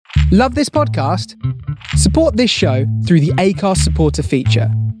Love this podcast? Support this show through the Acast supporter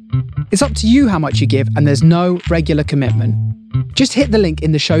feature. It's up to you how much you give, and there's no regular commitment. Just hit the link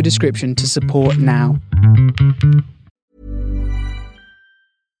in the show description to support now.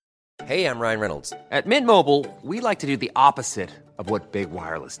 Hey, I'm Ryan Reynolds. At Mint Mobile, we like to do the opposite of what Big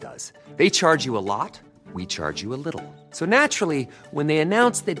Wireless does. They charge you a lot, we charge you a little. So naturally, when they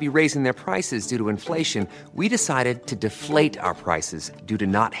announced they'd be raising their prices due to inflation, we decided to deflate our prices due to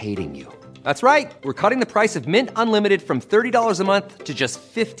not hating you. That's right. We're cutting the price of Mint Unlimited from $30 a month to just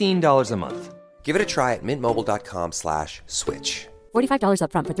 $15 a month. Give it a try at mintmobile.com/switch. $45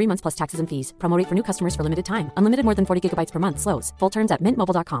 up front for 3 months plus taxes and fees. Promo rate for new customers for limited time. Unlimited more than 40 gigabytes per month. Slows full terms at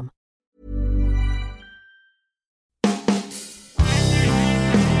mintmobile.com.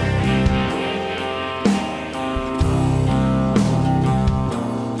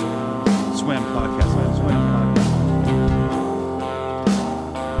 Swim podcast, man. Swim podcast.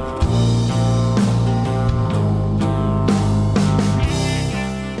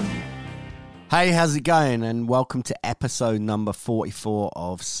 Hey, how's it going? And welcome to episode number 44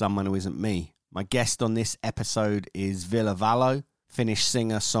 of Someone Who Isn't Me. My guest on this episode is Ville Valo, Finnish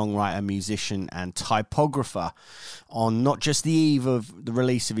singer, songwriter, musician, and typographer. On not just the eve of the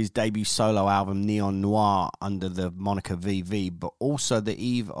release of his debut solo album Neon Noir under the moniker VV, but also the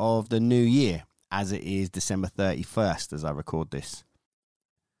eve of the new year, as it is December 31st as I record this.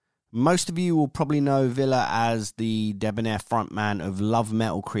 Most of you will probably know Ville as the debonair frontman of love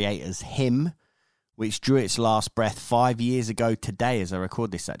metal creators Him, which drew its last breath 5 years ago today as I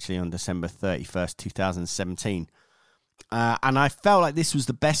record this, actually on December 31st, 2017. And I felt like this was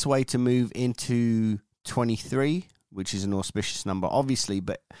the best way to move into 23, which is an auspicious number, obviously.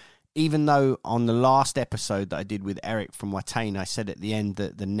 But even though on the last episode that I did with Eric from Watain, I said at the end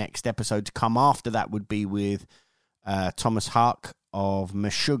that the next episode to come after that would be with Thomas Hark of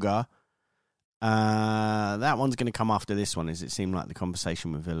Meshuggah. That one's going to come after this one, as it seemed like the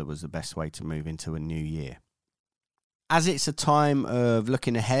conversation with Ville was the best way to move into a new year. As it's a time of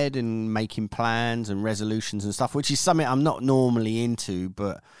looking ahead and making plans and resolutions and stuff, which is something I'm not normally into,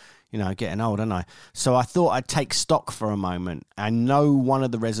 but, you know, getting old, aren't I? So I thought I'd take stock for a moment. I know one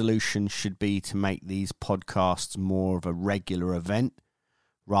of the resolutions should be to make these podcasts more of a regular event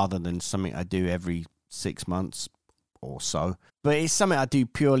rather than something I do every 6 months or so. But it's something I do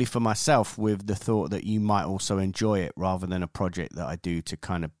purely for myself, with the thought that you might also enjoy it, rather than a project that I do to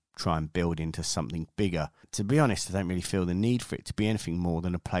kind of try and build into something bigger. To be honest, I don't really feel the need for it to be anything more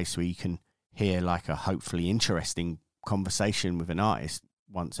than a place where you can hear like a hopefully interesting conversation with an artist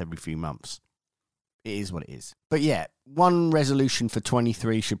once every few months. It is what it is. But yeah, one resolution for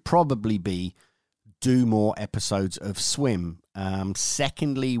 23 should probably be do more episodes of Swim.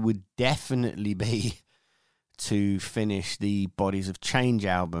 Secondly would definitely be to finish the Bodies of Change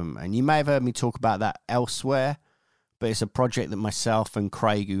album. And you may have heard me talk about that elsewhere, but it's a project that myself and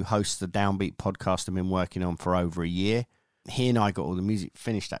Craig, who hosts the Downbeat podcast, have been working on for over a year. He and I got all the music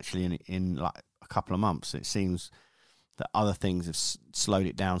finished actually in like a couple of months. It seems that other things have slowed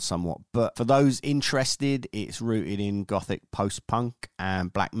it down somewhat. But for those interested, it's rooted in gothic post-punk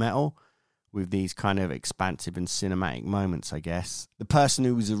and black metal, with these kind of expansive and cinematic moments, I guess. The person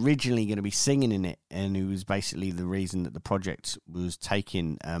who was originally going to be singing in it, and who was basically the reason that the project was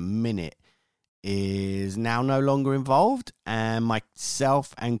taking a minute, is now no longer involved. And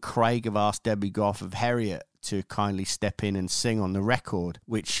myself and Craig have asked Debbie Goff of Harriet to kindly step in and sing on the record,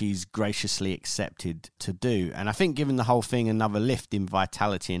 which she's graciously accepted to do. And I think giving the whole thing another lift in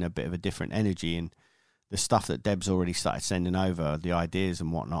vitality and a bit of a different energy, and the stuff that Deb's already started sending over, the ideas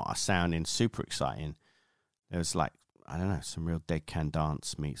and whatnot, are sounding super exciting. There was like, I don't know, some real Dead Can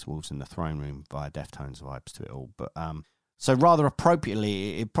Dance meets Wolves in the Throne Room via Deftones vibes to it all. But so rather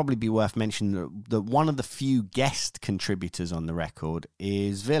appropriately, it'd probably be worth mentioning that one of the few guest contributors on the record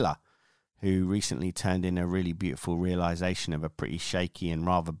is Ville, who recently turned in a really beautiful realization of a pretty shaky and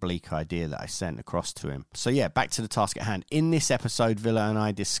rather bleak idea that I sent across to him. So yeah, back to the task at hand. In this episode, Ville and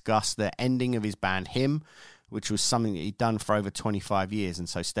I discussed the ending of his band Him, which was something that he'd done for over 25 years. And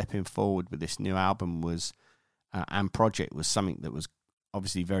so stepping forward with this new album was and project was something that was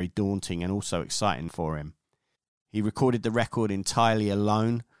obviously very daunting and also exciting for him. He recorded the record entirely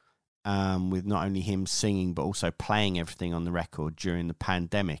alone, with not only him singing but also playing everything on the record during the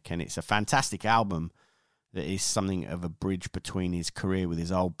pandemic. And it's a fantastic album that is something of a bridge between his career with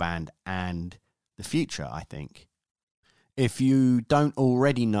his old band and the future, I think. If you don't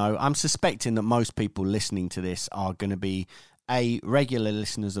already know, I'm suspecting that most people listening to this are going to be regular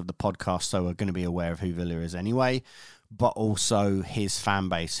listeners of the podcast, so are going to be aware of who Ville is anyway, but also his fan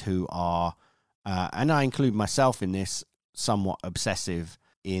base, who are, and I include myself in this, somewhat obsessive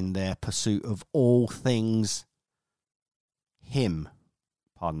in their pursuit of all things him,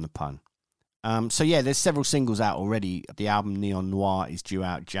 pardon the pun. So yeah, there's several singles out already. The album Neon Noir is due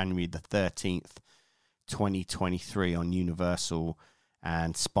out January the 13th, 2023 on Universal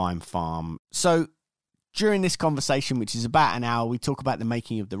and Spinefarm. So during this conversation, which is about an hour, we talk about the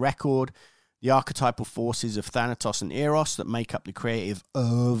making of the record, the archetypal forces of Thanatos and Eros that make up the creative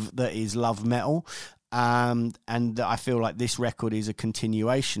oeuvre that is Love Metal, and that I feel like this record is a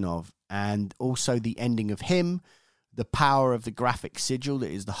continuation of, and also the ending of Him, the power of the graphic sigil that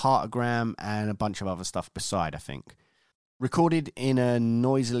is the Heartogram, and a bunch of other stuff beside, I think. Recorded in a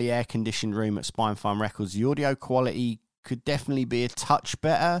noisily air-conditioned room at Spinefarm Records, the audio quality could definitely be a touch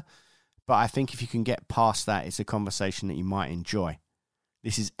better, but I think if you can get past that, it's a conversation that you might enjoy.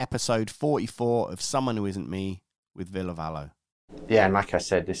 This is episode 44 of Someone Who Isn't Me with Ville Valo. Yeah, and like I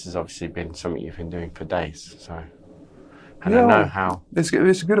said, this has obviously been something you've been doing for days, so... And I know how... It's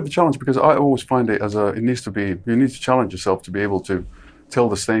a bit of a challenge because I always find it you need to challenge yourself to be able to tell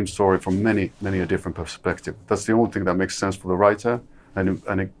the same story from many a different perspective. That's the only thing that makes sense for the writer, and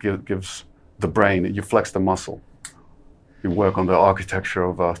it gives the brain, you flex the muscle. You work on the architecture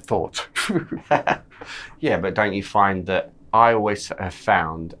of thought. Yeah, but don't you find that I always have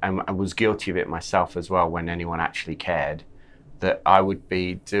found, and I was guilty of it myself as well when anyone actually cared, that I would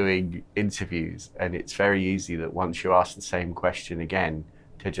be doing interviews, and it's very easy that once you ask the same question again,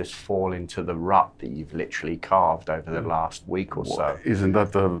 to just fall into the rut that you've literally carved over the last week or so. Isn't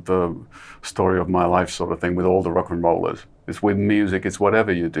that the story of my life sort of thing with all the rock and rollers? It's with music, it's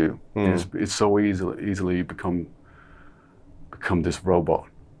whatever you do. It's so easily become this robot,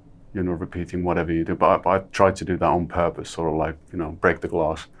 repeating whatever you do. But I tried to do that on purpose, sort of like, break the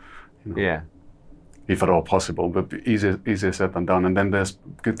glass. Yeah. If at all possible, but easier said than done. And then there's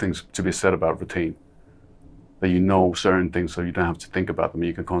good things to be said about routine, that you know certain things so you don't have to think about them,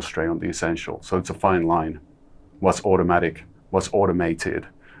 you can concentrate on the essential. So it's a fine line, what's automatic, what's automated,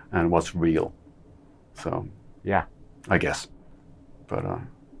 and what's real. So, yeah, I guess. But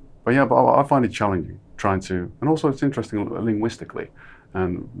I find it challenging, trying to, and also it's interesting linguistically,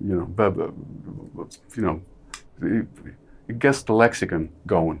 and, it gets the lexicon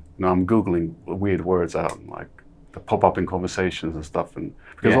going. I'm Googling weird words out, like that pop up in conversations and stuff. And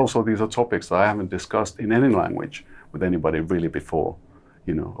because also these are topics that I haven't discussed in any language with anybody really before.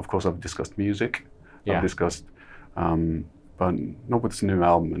 Of course I've discussed music, I've discussed, but not with this new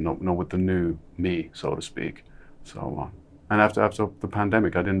album and not with the new me, so to speak. So, and after the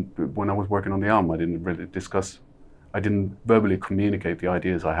pandemic, when I was working on the album, I didn't verbally communicate the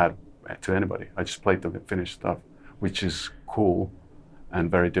ideas I had to anybody. I just played the finished stuff, which is cool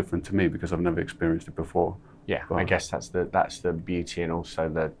and very different to me because I've never experienced it before. Yeah, but I guess that's the beauty and also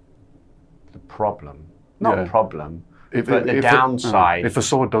the problem. Not problem, but the downside. If a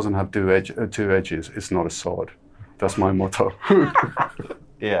sword doesn't have two edges, it's not a sword. That's my motto.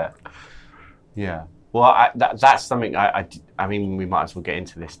 Yeah. Well, that's something I mean, we might as well get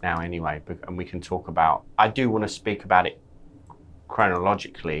into this now anyway, and we can talk about... I do want to speak about it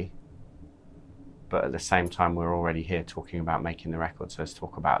chronologically, but at the same time, we're already here talking about making the record, so let's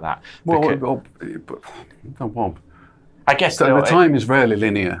talk about that. I guess the time is rarely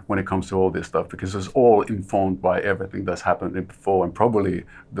linear when it comes to all this stuff because it's all informed by everything that's happened before and probably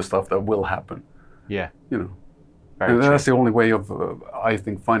the stuff that will happen. Yeah. And that's the only way of, I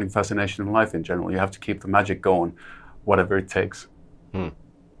think, finding fascination in life in general. You have to keep the magic going, whatever it takes.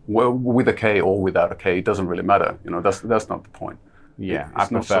 Well, with a K or without a K, it doesn't really matter. That's not the point. Yeah, I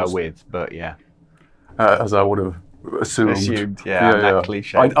prefer with, but yeah. As I would have assumed. That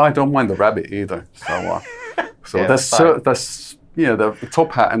cliche. I don't mind the rabbit either. So that's the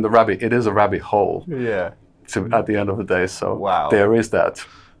top hat and the rabbit. It is a rabbit hole. Yeah. At the end of the day, so wow. There is that.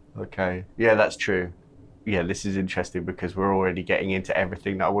 Okay. Yeah, that's true. Yeah, this is interesting because we're already getting into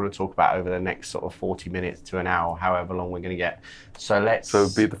everything that I want to talk about over the next sort of 40 minutes to an hour, however long we're going to get. So it'll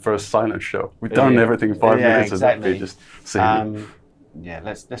be the first silent show. We've done everything in 5 minutes. Exactly. And just singing.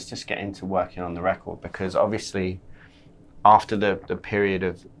 Let's just get into working on the record because obviously after the period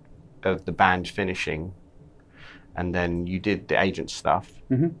of the band finishing and then you did the Agent stuff,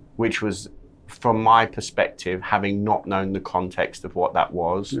 which was, from my perspective, having not known the context of what that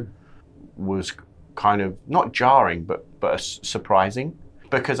was was kind of not jarring but surprising,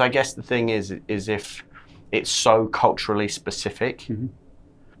 because I guess the thing is if it's so culturally specific,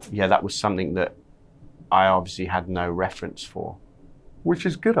 that was something that I obviously had no reference for. which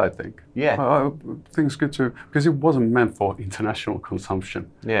is good, I think. Yeah. I think it's good to, because it wasn't meant for international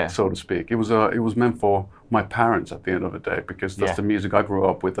consumption, so to speak. It was meant for my parents at the end of the day, because that's the music I grew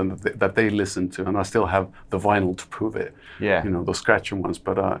up with and that they listened to, and I still have the vinyl to prove it. Yeah. You know, those scratching ones.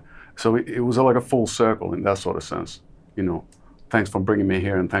 But so it was like a full circle in that sort of sense. You know, thanks for bringing me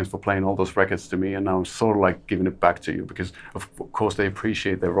here, and thanks for playing all those records to me, and now I'm sort of like giving it back to you, because of course they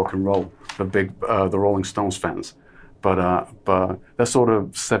appreciate their rock and roll, the Rolling Stones fans. But that sort of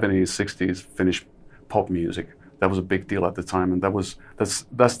 70s, 60s Finnish pop music, that was a big deal at the time, and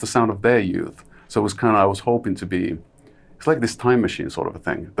that's the sound of their youth. So it was kind of, I was hoping to be, it's like this time machine sort of a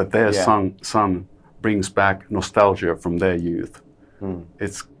thing, that their son brings back nostalgia from their youth.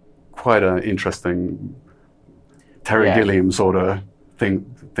 It's quite an interesting Terry Gilliam sort of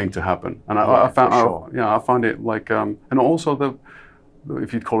thing to happen, and I found it like, and also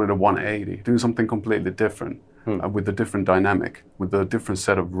if you'd call it a 180, doing something completely different. With a different dynamic, with a different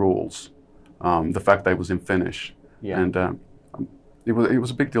set of rules. The fact that it was in Finnish, and it was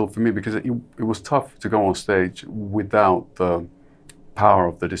a big deal for me, because it was tough to go on stage without the power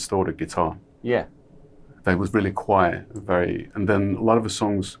of the distorted guitar. Yeah, that was really quiet, and then a lot of the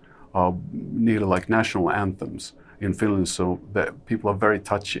songs are nearly like national anthems in Finland, so that people are very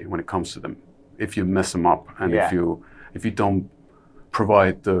touchy when it comes to them. If you mess them up, and if you don't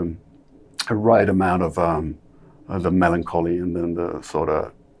provide the right amount of the melancholy, and then the sort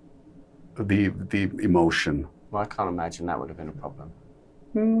of the emotion. Well, I can't imagine that would have been a problem.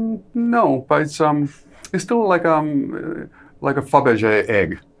 No, but it's still like a Fabergé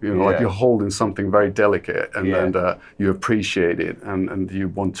egg, you know, like you're holding something very delicate, and then you appreciate it, and you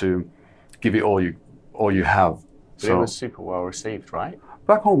want to give it all you have. But it was super well received, right?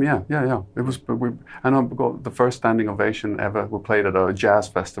 Back home, yeah. It was, and I got the first standing ovation ever. We played at a jazz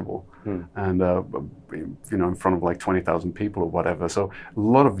festival, and you know, in front of like 20,000 people or whatever. So a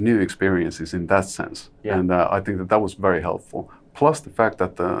lot of new experiences in that sense, and I think that was very helpful. Plus the fact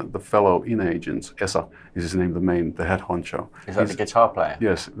that the fellow in Agents, Esa is his name, the head honcho. Is that the guitar player?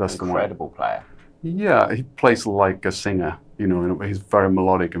 Yes, that's the one. Incredible player. Yeah, he plays like a singer. You know, he's very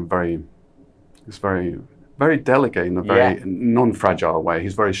melodic and very delicate in a very non-fragile way.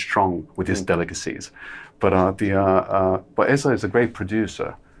 He's very strong with his delicacies. But Esa is a great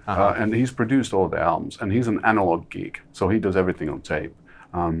producer, and he's produced all the albums, and he's an analog geek, so he does everything on tape.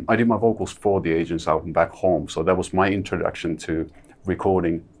 I did my vocals for the Agents album back home, so that was my introduction to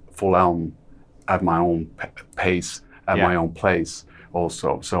recording full album at my own pace, at my own place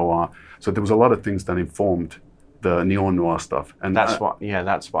also. So there was a lot of things that informed the neo noir stuff, and that's what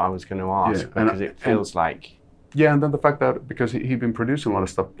I was going to ask, because it feels like and then the fact that because he'd been producing a lot of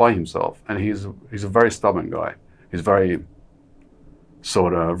stuff by himself, and he's a very stubborn guy. He's very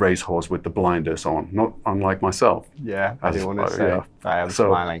sort of racehorse with the blinders on, not unlike myself. Yeah, I didn't want to say. I am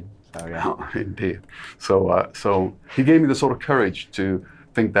smiling. So yeah, indeed. So he gave me the sort of courage to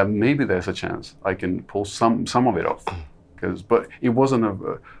think that maybe there's a chance I can pull some of it off, but it wasn't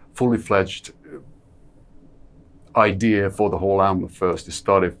a fully fledged idea for the whole album at first. It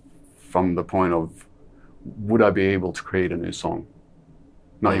started from the point of, would I be able to create a new song?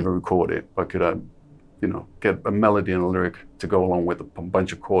 Not even record it, but could I, get a melody and a lyric to go along with a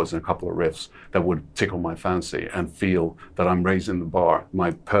bunch of chords and a couple of riffs that would tickle my fancy and feel that I'm raising the bar,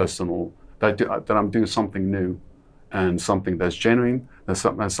 my personal, that I'm doing something new and something that's genuine, and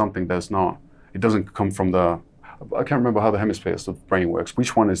something that's not. It doesn't come from I can't remember how the hemispheres of the brain works.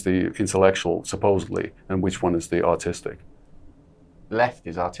 Which one is the intellectual, supposedly, and which one is the artistic? Left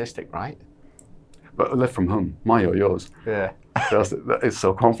is artistic, right? But left from whom? Mine or yours? Yeah. It's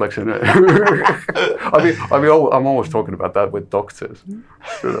so complex, isn't it? I'm always talking about that with doctors.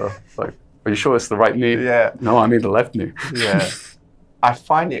 Like, are you sure it's the right knee? Yeah. No, I mean the left knee. Yeah. I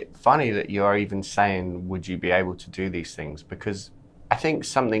find it funny that you're even saying, would you be able to do these things? Because I think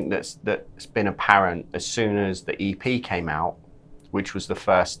something that's been apparent as soon as the EP came out, which was the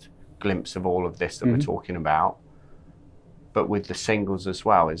first glimpse of all of this that we're talking about, but with the singles as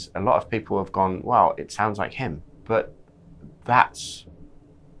well, is a lot of people have gone, well, it sounds like him. But that's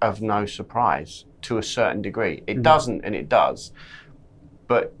of no surprise to a certain degree. It doesn't, and it does.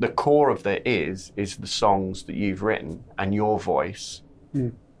 But the core of it is the songs that you've written and your voice.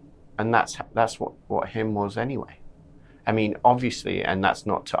 And that's what him was anyway. I mean, obviously, and that's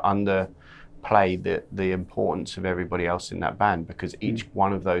not to underplay the importance of everybody else in that band, because each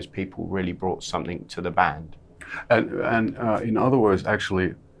one of those people really brought something to the band. And in other words,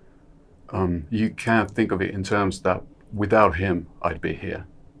 actually, you can't think of it in terms that without him, I'd be here.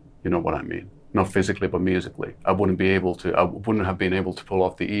 You know what I mean? Not physically, but musically. I wouldn't have been able to pull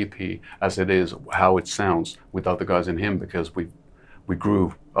off the EP as it is, how it sounds, without the guys in him, because we we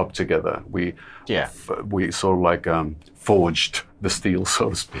grew up together. We Yeah. we sort of like forged the steel, so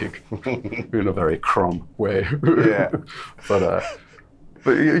to speak, in a very crumb way. Yeah.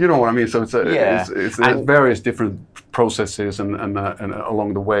 But you know what I mean. So it's Yeah. it's And- various different processes and along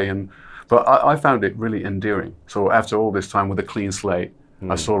the way. But I found it really endearing. So after all this time with a clean slate,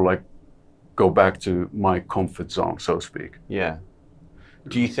 I sort of like go back to my comfort zone, so to speak. Yeah.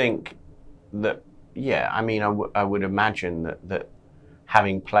 Do you think that? Yeah. I mean, I would imagine that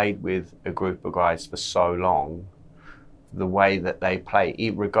having played with a group of guys for so long, the way that they play,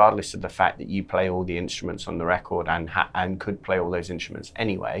 regardless of the fact that you play all the instruments on the record and could play all those instruments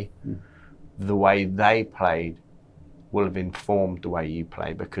anyway, the way they played will have informed the way you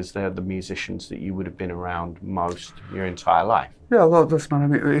play, because they're the musicians that you would have been around most your entire life. Yeah, well, that's not. I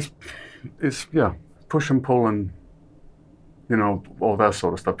mean, it's push and pull and all that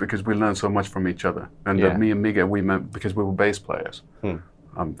sort of stuff, because we learned so much from each other. And Yeah. me and Miguel, we met because we were bass players.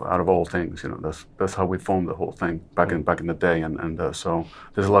 Out of all things, that's how we formed the whole thing back in the day. And so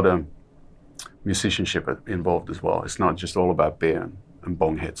there's a lot of musicianship involved as well. It's not just all about beer and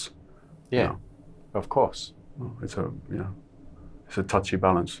bong hits. Yeah, of course. It's a touchy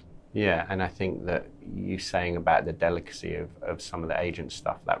balance. Yeah, and I think that you saying about the delicacy of some of the Agent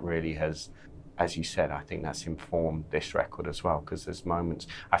stuff, that really has, as you said, I think that's informed this record as well, because there's moments,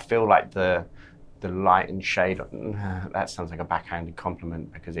 I feel like the light and shade, that sounds like a backhanded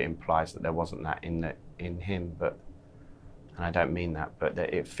compliment because it implies that there wasn't that in him, but, and I don't mean that, but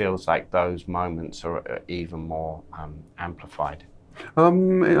that it feels like those moments are even more amplified.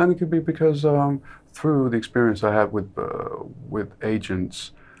 And it could be because through the experience I had with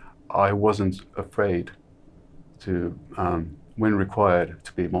Agents, I wasn't afraid to, when required,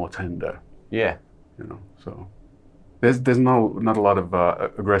 to be more tender. Yeah. So there's not a lot of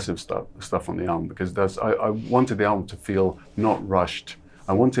aggressive stuff on the album, because I wanted the album to feel not rushed.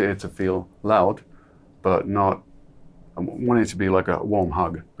 I wanted it to feel loud, but not. I wanted it to be like a warm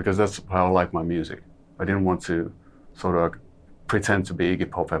hug, because that's how I like my music. I didn't want to sort of pretend to be Iggy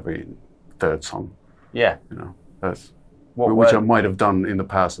Pop every third song. Yeah. That's What which I word- might have done in the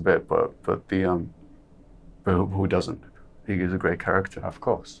past a bit, but who doesn't? Iggy's a great character. Of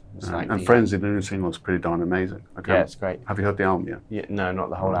course. It's like And the- Friends, the new single's pretty darn amazing. Yeah, it's great. Have you heard the album yet? Yeah, no, not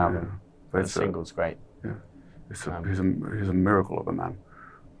the whole Yeah. album. But The it's single's great. he's a miracle of a man.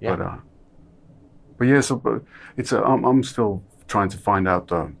 Yeah. But yeah, so I'm still trying to find out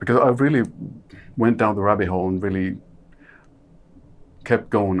because I really went down the rabbit hole and really kept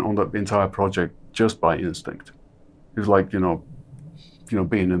going on the entire project just by instinct. It was like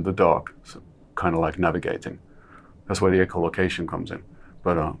being in the dark, so kind of like navigating. That's where the echolocation comes in.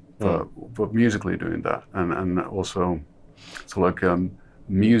 But musically doing that, and also so like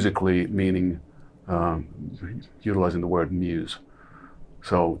musically meaning utilizing the word muse.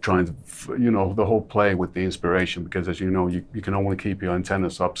 So trying to, the whole play with the inspiration, because as you know, you can only keep your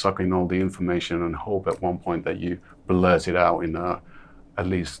antennas up, sucking all the information and hope at one point that you blurt it out in at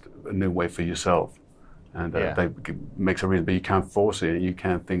least a new way for yourself. And that makes a reason, but you can't force it, and you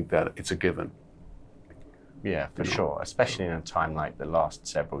can't think that it's a given. Yeah, for sure, especially in a time like the last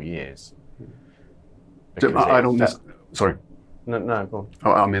several years. Sorry. No, go on.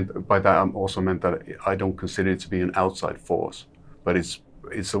 Oh, I meant by that, I also meant that I don't consider it to be an outside force, but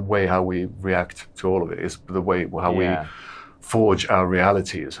it's a way how we react to all of it. It's the way how we forge our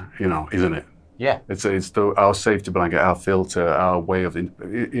realities, isn't it? Yeah. It's our safety blanket, our filter, our way of it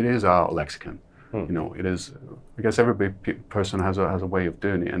is our lexicon. It is, because every person has a way of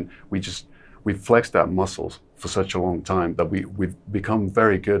doing it, and we've flexed that muscles for such a long time that we've become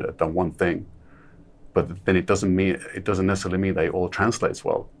very good at that one thing. But then it doesn't necessarily mean that it all translates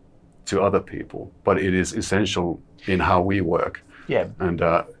well to other people. But it is essential in how we work. Yeah. And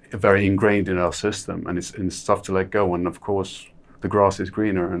very ingrained in our system, and it's tough to let go. And of course, the grass is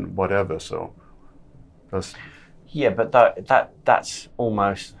greener and whatever. So that's. Yeah, but that's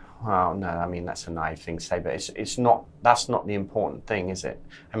almost. Well, no, I mean that's a naive thing to say, but it's not. That's not the important thing, is it?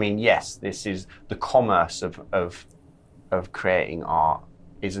 I mean, yes, this is the commerce of creating art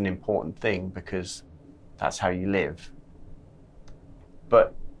is an important thing because that's how you live.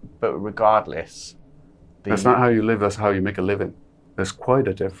 But regardless, That's not how you live. That's how you make a living. There's quite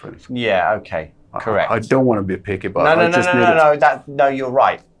a difference. Yeah. Okay. Correct. I don't want to be picky, but No. You're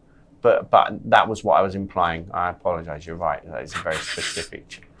right. But that was what I was implying. I apologize. You're right. That is a very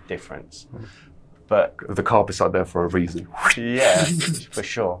specific difference. But the carpets are there for a reason. yeah, for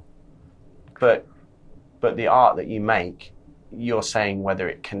sure. But the art that you make, you're saying whether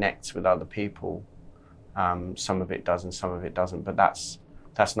it connects with other people. Some of it does and some of it doesn't. But that's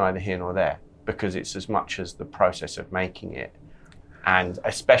neither here nor there, because it's as much as the process of making it. and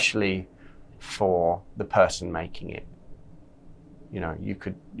especially for the person making it. You know, you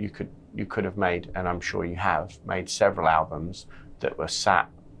could have made, and I'm sure you have made, several albums that were sat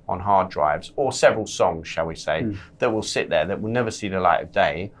on hard drives, or several songs, shall we say, that will sit there, that will never see the light of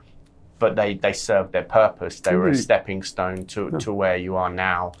day, but they served their purpose. They were a stepping stone to where you are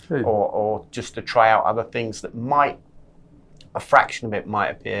now, or just to try out other things that might, a fraction of it might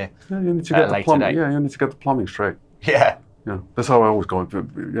appear you need to get at a later date. Yeah, you need to get the plumbing straight. Yeah. Yeah, that's how I always go.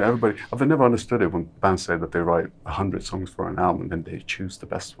 Everybody, I've never understood it when bands say that they write 100 songs for an album and they choose the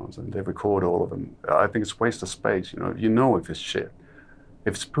best ones and they record all of them. I think it's a waste of space. You know if it's shit.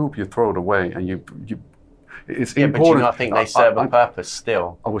 If it's poop, you throw it away, and it's important. But do you not think they serve a purpose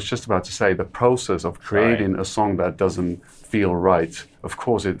still? I was just about to say, the process of creating a song that doesn't feel right, of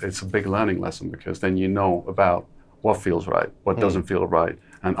course it's a big learning lesson, because then you know about what feels right, what doesn't feel right.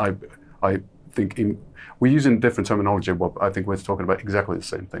 And I think we're using different terminology, but I think we're talking about exactly the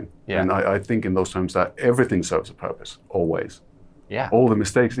same thing. Yeah. And I think in those terms that everything serves a purpose, always. Yeah. All the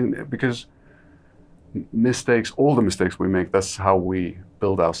mistakes, because all the mistakes we make, that's how we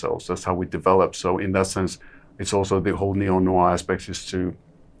build ourselves, that's how we develop. So in that sense, it's also the whole neo-noir aspect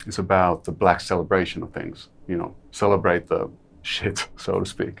it's about the black celebration of things, celebrate the shit, so to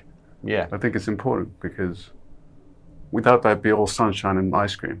speak. Yeah. I think it's important, because without that, it'd be all sunshine and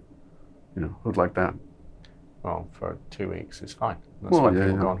ice cream. Who'd like that? Well, for 2 weeks, it's fine. That's when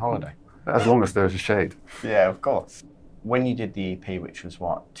people go on holiday. As long as there's a shade. Yeah, of course. When you did the EP, which was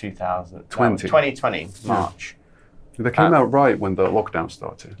what, 2020, March. Yeah. They came out right when the lockdown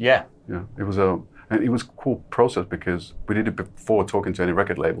started. Yeah. Yeah, it was a cool process, because we did it before talking to any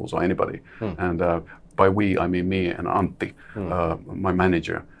record labels or anybody. And by we, I mean me and Antti, my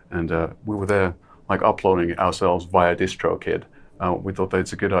manager. And we were there, like, uploading it ourselves via DistroKid. We thought that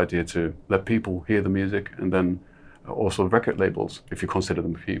it's a good idea to let people hear the music, and then also record labels, if you consider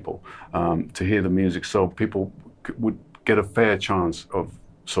them people, to hear the music, so people would get a fair chance of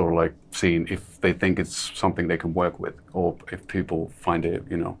sort of like seeing if they think it's something they can work with, or if people find it,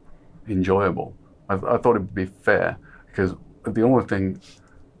 enjoyable. I thought it would be fair, because the only thing,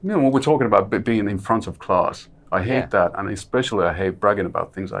 when we're talking about being in front of class, I hate that, and especially I hate bragging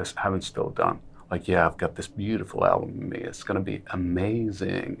about things I haven't still done. Like, I've got this beautiful album in me. It's going to be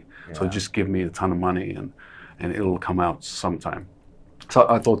amazing. Yeah. So just give me a ton of money and it'll come out sometime. So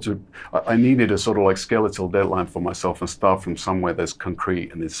I thought I needed a sort of like skeletal deadline for myself and start from somewhere that's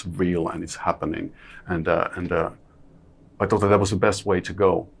concrete and it's real and it's happening. And I thought that was the best way to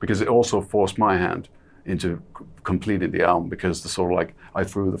go, because it also forced my hand into completing the album, because the sort of like I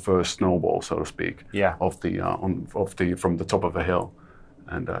threw the first snowball, so to speak, off the from the top of a hill.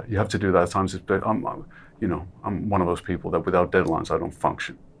 And you have to do that at times. But I'm one of those people that without deadlines, I don't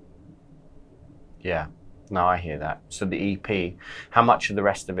function. Yeah, no, I hear that. So the EP, how much of the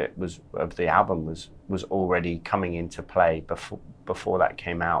rest of it of the album was already coming into play before that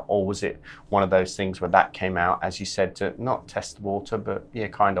came out, or was it one of those things where that came out, as you said, to not test the water, but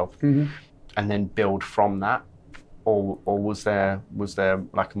kind of, and then build from that, or was there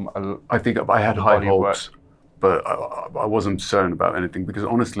like I think I had high hopes. But I wasn't certain about anything, because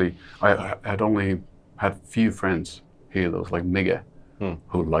honestly, I had only had few friends hear those, like Mige,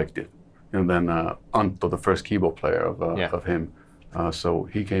 who liked it. And then Antto, the first keyboard player of him, so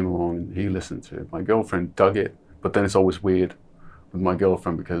he came along and he listened to it. My girlfriend dug it, but then it's always weird with my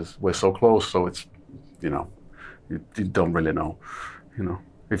girlfriend, because we're so close, so it's, you don't really know,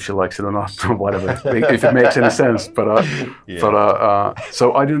 if she likes it or not, or whatever, if it makes any sense. But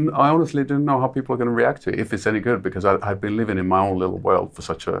so I honestly didn't know how people are going to react to it, if it's any good, because I'd been living in my own little world for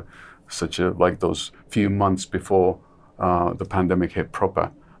such a like those few months before the pandemic hit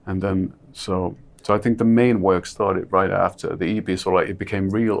proper, and then so I think the main work started right after the EP. So like it became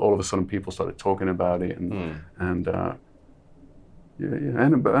real. All of a sudden, people started talking about it, and the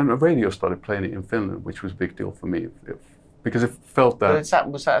radio started playing it in Finland, which was a big deal for me. Because it felt that... But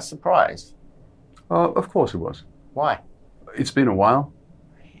was that a surprise? Of course it was. Why? It's been a while.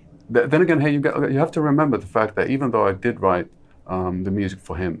 Then again, hey, you have to remember the fact that even though I did write the music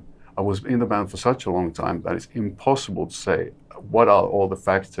for him, I was in the band for such a long time that it's impossible to say what are all the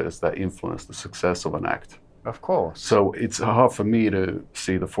factors that influence the success of an act. Of course. So it's hard for me to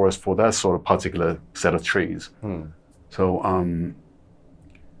see the forest for that sort of particular set of trees. So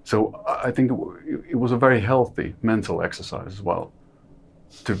I think it was a very healthy mental exercise as well,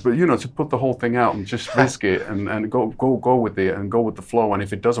 to put the whole thing out and just risk it and go with it and go with the flow. And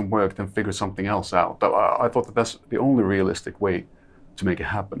if it doesn't work, then figure something else out. But I thought that's the only realistic way to make it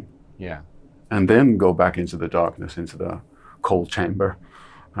happen. Yeah. And then go back into the darkness, into the cold chamber,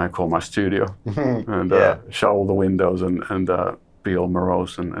 I call my studio, and shut all the windows and be all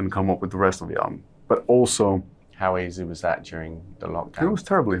morose and come up with the rest of the album. But also, how easy was that during the lockdown? It was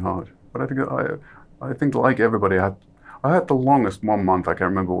terribly hard. But I think like everybody, I had the longest 1 month I can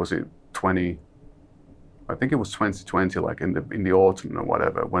remember. Was it 20? I think it was 2020, like in the autumn or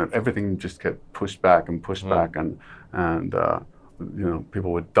whatever, when everything just kept pushed back and pushed back, and you know,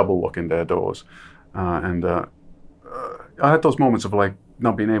 people were double locking their doors, and I had those moments of like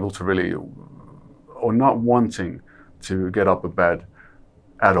not being able to really, or not wanting to get up of bed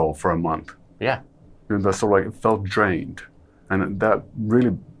at all for a month. Yeah. You know, that's sort of like it felt drained, and that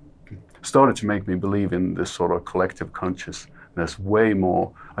really started to make me believe in this sort of collective consciousness way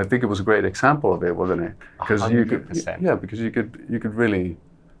more. I think it was a great example of it, wasn't it? Because you could, because you could really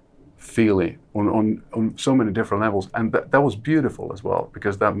feel it on so many different levels, and that was beautiful as well,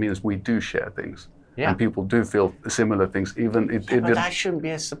 because that means we do share things. Yeah. And people do feel similar things. But that shouldn't be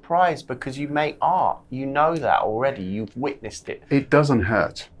a surprise, because you make art. You know that already. You've witnessed it. It doesn't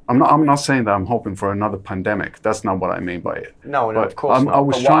hurt. I'm not saying that I'm hoping for another pandemic. That's not what I mean by it. No, of course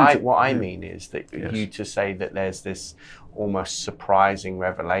not. What I mean is that you to say that there's this almost surprising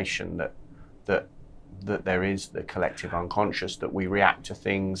revelation that there is the collective unconscious, that we react to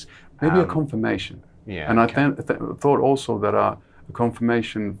things. Maybe a confirmation. Yeah. And okay. I thought also that a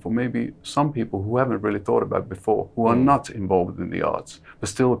confirmation for maybe some people who haven't really thought about it before, who are not involved in the arts, but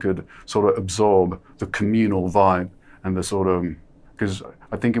still could sort of absorb the communal vibe and the sort of, because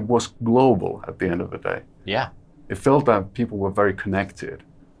I think it was global at the end of the day. Yeah. It felt that people were very connected,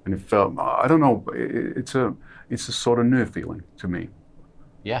 and it felt, I don't know, it's a sort of new feeling to me.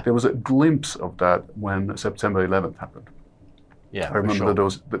 Yeah. There was a glimpse of that when September 11th happened. Yeah, I remember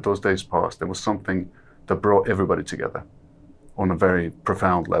those days passed. There was something that brought everybody together on a very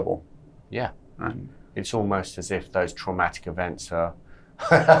profound level. Yeah. And it's almost as if those traumatic events are...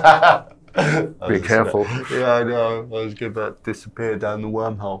 Be careful. Yeah, I know. I was going to disappear down the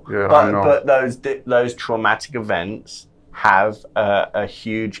wormhole. Yeah, I know. But those traumatic events have a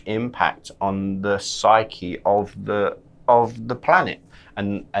huge impact on the psyche of the planet,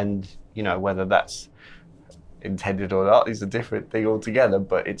 and you know, whether that's intended or not is a different thing altogether.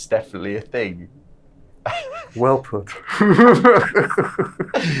 But it's definitely a thing. Well put.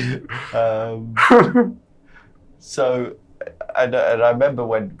 So. And I remember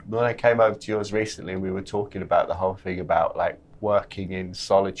when I came over to yours recently, we were talking about the whole thing about like working in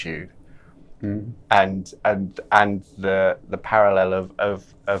solitude, and the parallel of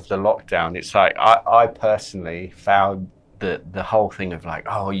the lockdown. It's like I personally found that the whole thing of like,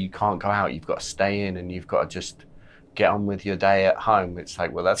 oh, you can't go out, you've got to stay in, and you've got to just get on with your day at home. It's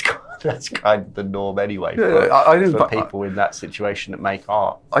like, well, that's kind of the norm anyway for people in that situation that make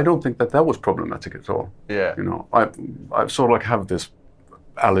art. I don't think that was problematic at all. Yeah. You know, I sort of like have this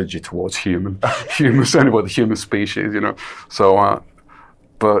allergy towards humans anyway, the human species, you know. So,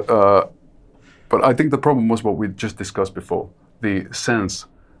 but I think the problem was what we just discussed before, the sense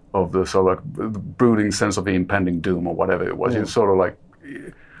of the sort of like the brooding sense of the impending doom or whatever it was. It's sort of like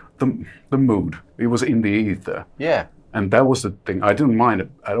the mood. It was in the ether. Yeah. And that was the thing. I didn't mind it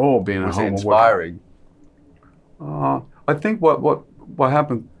at all being at home. Was it inspiring? I think what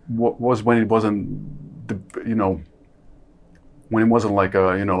happened was when it wasn't, when it wasn't like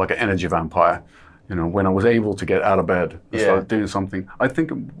like an energy vampire, when I was able to get out of bed and start doing something. I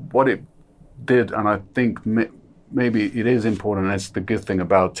think what it did, and I think maybe it is important, and it's the good thing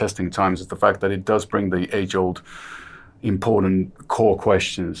about testing times, is the fact that it does bring the age-old important core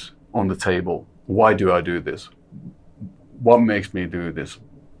questions on the table. Why do I do this? What makes me do this?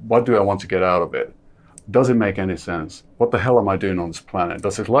 What do I want to get out of it? Does it make any sense? What the hell am I doing on this planet?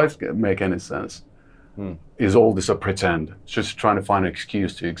 Does this life make any sense? Is all this a pretend? Just trying to find an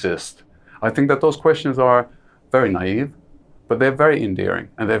excuse to exist? I think that those questions are very naive, but they're very endearing,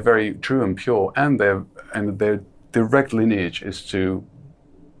 and they're very true and pure, and their direct lineage is to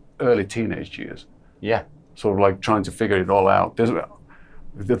early teenage years. Yeah. Sort of like trying to figure it all out.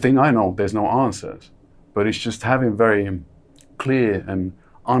 The thing I know, there's no answers, but it's just having very clear and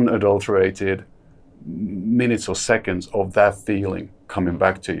unadulterated minutes or seconds of that feeling coming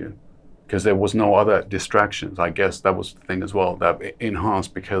back to you, because there was no other distractions. I guess that was the thing as well, that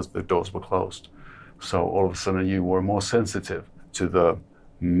enhanced because the doors were closed. So all of a sudden you were more sensitive to the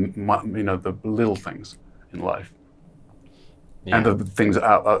little things in life. Yeah. And the things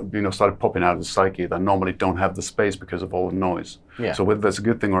started popping out of the psyche that normally don't have the space because of all the noise. Yeah. So whether that's a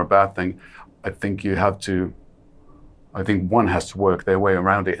good thing or a bad thing, I think one has to work their way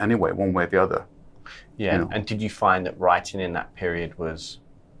around it anyway, one way or the other. Yeah. And did you find that writing in that period was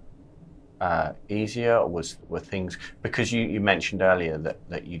easier, or were things, because you mentioned earlier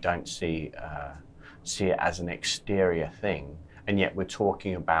that you don't see it as an exterior thing, and yet we're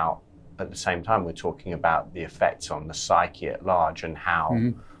talking about, at the same time, we're talking about the effects on the psyche at large and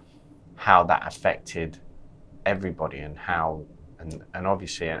how that affected everybody, and how, and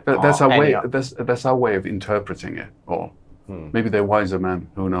obviously that's our way of interpreting it, or maybe they're wiser men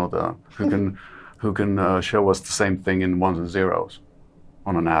who know that, who can show us the same thing in ones and zeros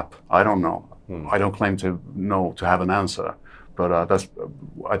on an app. I don't know. I don't claim to know, to have an answer, but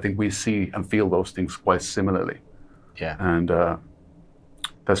I think we see and feel those things quite similarly. Yeah. And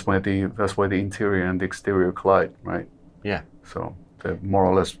that's where the interior and the exterior collide, right? Yeah. So they're more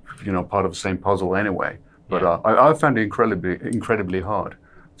or less, part of the same puzzle anyway. But I found it incredibly hard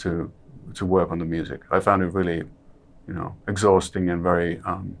to work on the music. I found it really, exhausting and very.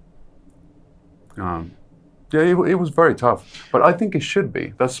 It was very tough. But I think it should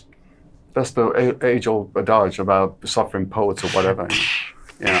be. That's the age-old adage about suffering poets or whatever.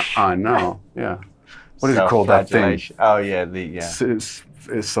 Yeah, I know. Yeah. What do you call that thing? Oh yeah,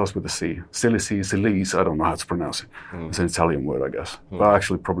 It starts with a C. Silese, I don't know how to pronounce it. It's an Italian word, I guess. But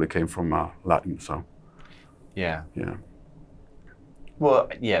actually probably came from Latin, so. Yeah. Yeah. Well,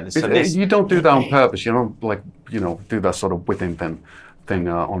 yeah. You don't do that on purpose. You don't do that sort of within thing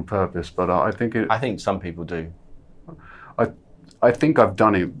on purpose. But I think some people do. I think I've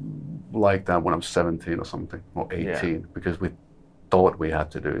done it like that when I was 17 or something, or 18, because we thought we had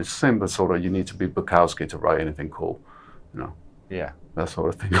to do it. It's the same as sort of you need to be Bukowski to write anything cool, Yeah. That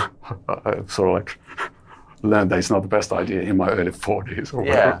sort of thing. I sort of like learned that it's not the best idea in my early 40s or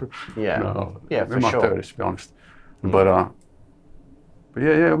whatever. Yeah. No, yeah, for in my sure. 30s, to be honest. But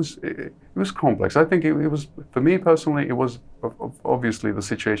yeah, it was complex. I think it was, for me personally, it was obviously the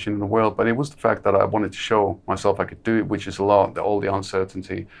situation in the world, but it was the fact that I wanted to show myself I could do it, which is a lot, all the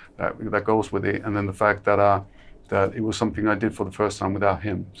uncertainty that goes with it, and then the fact that it was something I did for the first time without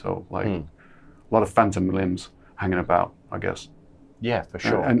him. So a lot of phantom limbs hanging about, I guess. Yeah, for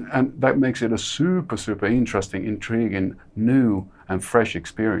sure. And that makes it a super, super interesting, intriguing, new and fresh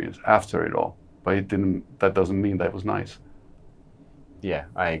experience after it all. But that doesn't mean that it was nice. Yeah,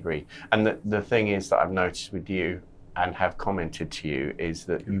 I agree. And the thing is that I've noticed with you and have commented to you is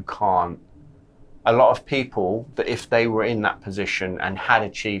that you can't, a lot of people, that if they were in that position and had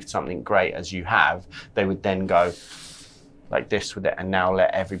achieved something great as you have, they would then go like this with it and now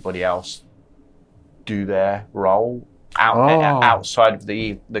let everybody else do their role outside of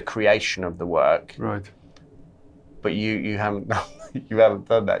the creation of the work. Right. But you haven't you haven't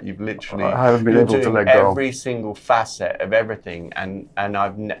done that. You've literally I haven't been able to let go. Every single facet of everything, and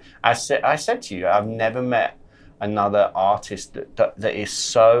I said to you, I've never met another artist that is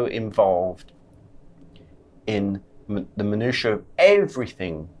so involved in the minutiae of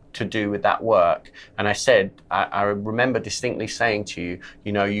everything to do with that work. And I said, I remember distinctly saying to you,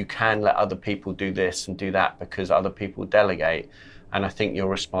 you can let other people do this and do that because other people delegate. And I think your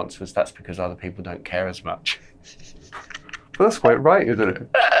response was, that's because other people don't care as much. Well, that's quite right, isn't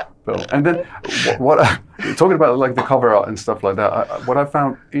it, Bill? And then what talking about like the cover art and stuff like that, what I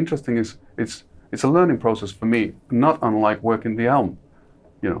found interesting is it's a learning process for me, not unlike working the album.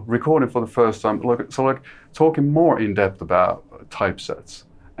 Recording for the first time, like talking more in depth about typesets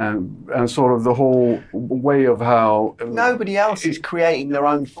and sort of the whole way of how nobody else is creating their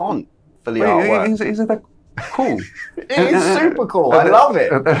own font for the artwork. Isn't that cool? It is super cool. I love it.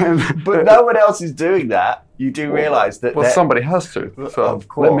 But no one else is doing that. You do realise that. Well, somebody has to. So of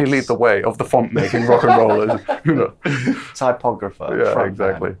course. Let me lead the way of the font making rock and rollers. Typographer. Yeah,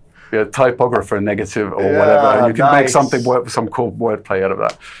 exactly. Yeah, typographer negative or whatever. You can make something some cool wordplay out of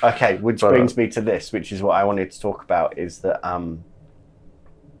that. Okay, which brings me to this, which is what I wanted to talk about, is that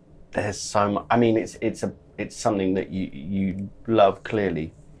there's so much. I mean, it's something that you love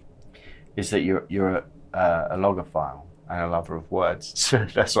clearly. Is that you're a logophile and a lover of words. So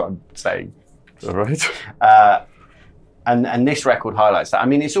that's what I'm saying. All right. And this record highlights that. I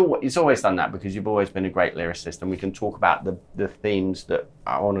mean, it's always done that because you've always been a great lyricist, and we can talk about the themes that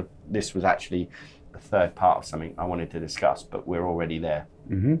I wanted. This was actually the third part of something I wanted to discuss, but we're already there.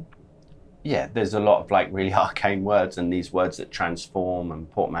 Mm-hmm. Yeah, there's a lot of like really arcane words and these words that transform and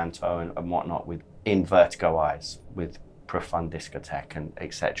portmanteau and whatnot in Vertigo Eyes with Profound Discotheque and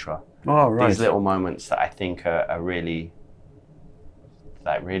etc. Oh, right. These little moments that I think are really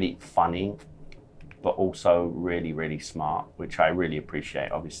funny, but also really, really smart, which I really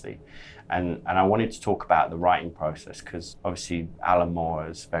appreciate, obviously. And I wanted to talk about the writing process because obviously Alan Moore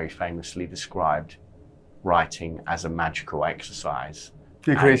has very famously described writing as a magical exercise.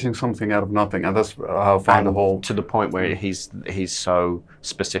 You're creating something out of nothing, and that's how I find the whole... To the point where he's so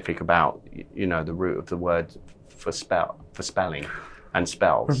specific about, the root of the word for spelling and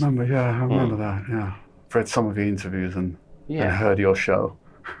spells. I remember that, yeah. I've read some of the interviews and... and heard your show.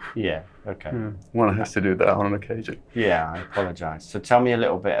 Yeah. Okay. Yeah. One has to do that on an occasion. Yeah, I apologize. So tell me a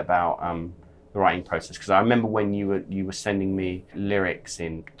little bit about the writing process, because I remember when you were sending me lyrics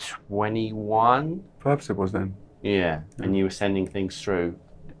in 21. Perhaps it was then. Yeah, and you were sending things through.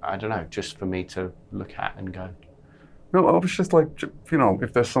 I don't know, just for me to look at and go. No, I was just like, you know,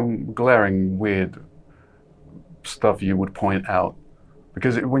 if there's some glaring weird stuff you would point out,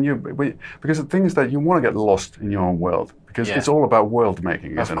 because because the thing is that you want to get lost in your own world, because it's all about world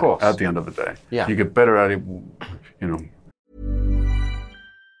making, isn't it? At the end of the day, you get better at it, you know.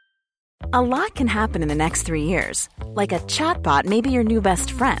 A lot can happen in the next 3 years, like a chatbot may be your new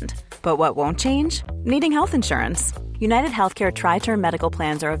best friend. But what won't change? Needing health insurance. United Healthcare Tri-Term Medical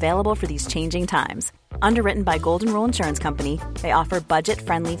Plans are available for these changing times. Underwritten by Golden Rule Insurance Company, they offer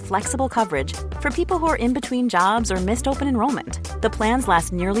budget-friendly, flexible coverage for people who are in between jobs or missed open enrollment. The plans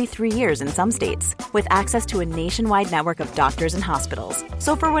last nearly 3 years in some states, with access to a nationwide network of doctors and hospitals.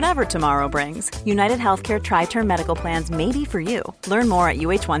 So for whatever tomorrow brings, United Healthcare Tri-Term Medical Plans may be for you. Learn more at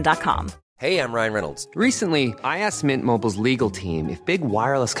uh1.com. Hey, I'm Ryan Reynolds. Recently, I asked Mint Mobile's legal team if big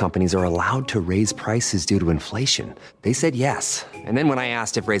wireless companies are allowed to raise prices due to inflation. They said yes. And then when I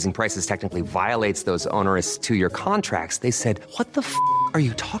asked if raising prices technically violates those onerous 2-year contracts, they said, "What the f*** are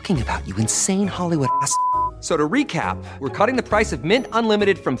you talking about, you insane Hollywood ass?" So to recap, we're cutting the price of Mint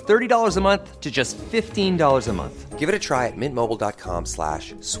Unlimited from $30 a month to just $15 a month. Give it a try at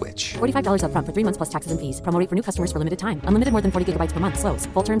mintmobile.com/switch. $45 up front for 3 months plus taxes and fees. Promo rate for new customers for limited time. Unlimited more than 40 gigabytes per month. Slows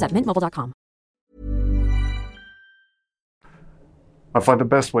full terms at mintmobile.com. I find the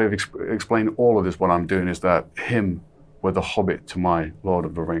best way of explaining all of this, what I'm doing, is that him were the Hobbit to my Lord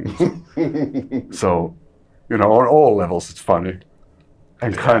of the Rings. So, you know, on all levels, it's funny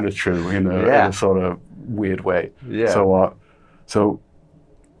and kind of true in a sort of weird way. Yeah. So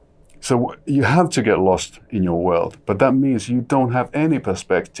you have to get lost in your world, but that means you don't have any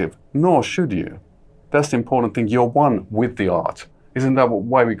perspective, nor should you. That's the important thing. You're one with the art. Isn't that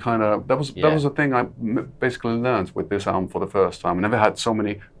why we kind of, that was the thing I basically learned with this album for the first time. I never had so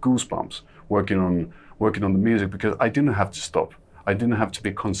many goosebumps working on the music, because I didn't have to stop. I didn't have to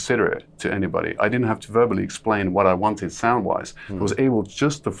be considerate to anybody. I didn't have to verbally explain what I wanted sound-wise. I was able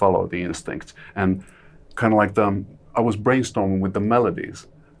just to follow the instinct, and kind of like I was brainstorming with the melodies.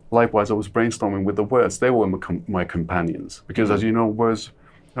 Likewise, I was brainstorming with the words. They were my companions, because as you know, words,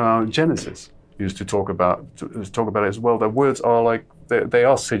 Genesis used to talk about it as well. That words are like, they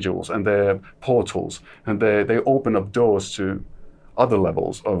are sigils and they're portals, and they open up doors to other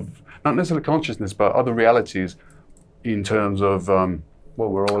levels of, not necessarily consciousness, but other realities in terms of... well,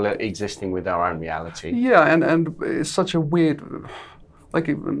 we're all existing with our own reality. Yeah, and it's such a weird, like,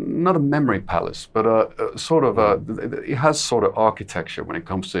 not a memory palace, but it has sort of architecture when it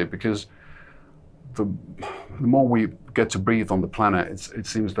comes to it, because the more we get to breathe on the planet, it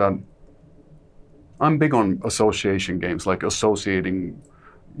seems that I'm big on association games, like associating,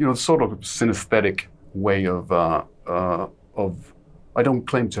 you know, sort of synesthetic way of I don't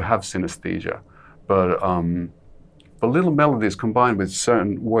claim to have synesthesia, but little melodies combined with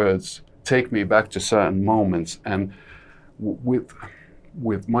certain words take me back to certain moments. And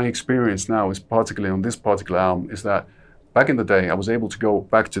with my experience now, is particularly on this particular album, is that back in the day, I was able to go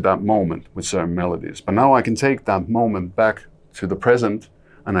back to that moment with certain melodies. But now I can take that moment back to the present,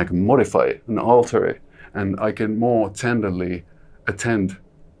 and I can modify it and alter it, and I can more tenderly attend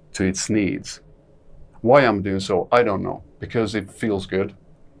to its needs. Why I'm doing so, I don't know. Because it feels good,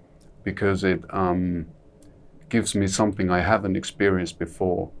 because it gives me something I haven't experienced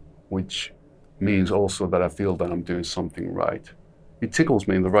before, which means also that I feel that I'm doing something right. It tickles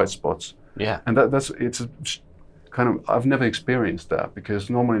me in the right spots. Yeah. And it's kind of, I've never experienced that, because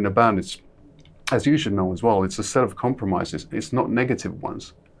normally in a band, it's, as you should know as well, it's a set of compromises. It's not negative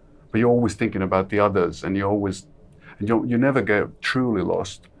ones, but you're always thinking about the others, and you never get truly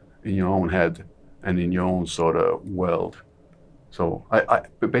lost in your own head and in your own sort of world. So I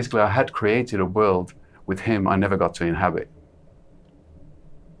had created a world with him I never got to inhabit.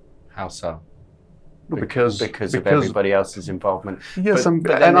 How so? Because of everybody else's involvement. Yes,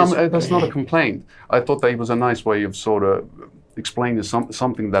 that's not a complaint. I thought that it was a nice way of sort of explaining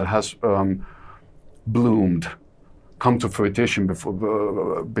something that has bloomed, come to fruition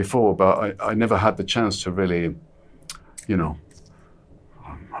before, but I never had the chance to really, you know,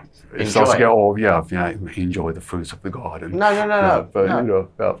 enjoy the fruits of the garden. No. But you know,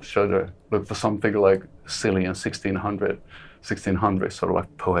 look for something like silly and 1600, sort of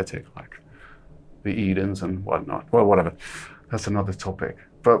like poetic, like the Edens and whatnot. Well, whatever. That's another topic.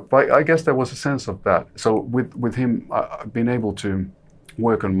 But I guess there was a sense of that. So with him, I've been able to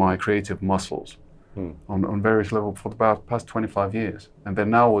work on my creative muscles on various levels for the past 25 years. And then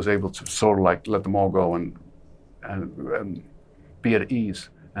now I was able to sort of like let them all go and be at ease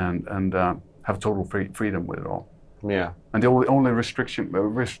and have total freedom with it all. Yeah. And the only restriction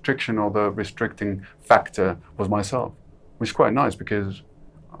or the restricting factor was myself, which is quite nice because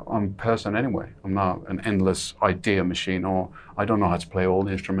I'm a person anyway. I'm not an endless idea machine, or I don't know how to play all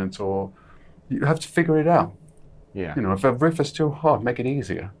the instruments, or you have to figure it out. Yeah. You know, if a riff is too hard, make it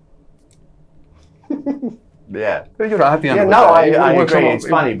easier. Yeah. You know, at the end Yeah, of the no, day, I it works agree. a lot. It's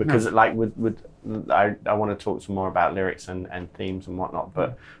funny because like I want to talk some more about lyrics and themes and whatnot,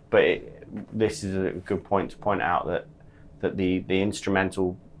 but this is a good point to point out that the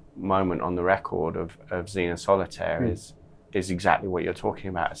instrumental moment on the record of Xena Solitaire is exactly what you're talking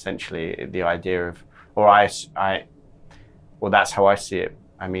about. Essentially, the idea of, well, that's how I see it.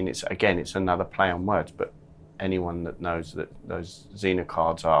 I mean, it's another play on words, but anyone that knows that those Xena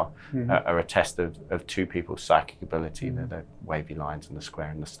cards are a test of two people's psychic ability. They're the wavy lines and the square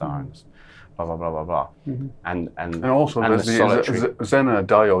and the star and blah blah blah blah blah. And also and there's the solitary. Xena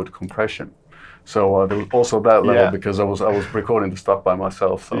diode compression. So there was also that level Yeah. because I was recording the stuff by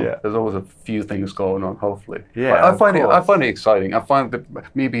myself. So Yeah. there's always a few things going on. Hopefully, Yeah, I find of it exciting. I find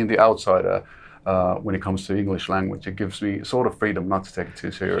that me being the outsider when it comes to English language, it gives me sort of freedom not to take it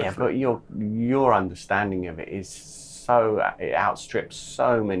too seriously. Yeah, but your understanding of it is so, it outstrips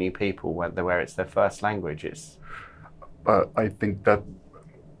so many people where it's their first language. It's I think that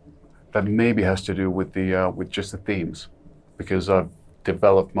maybe has to do with with just the themes, because I've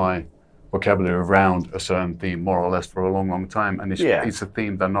developed my vocabulary around a certain theme more or less for a long time, and it's a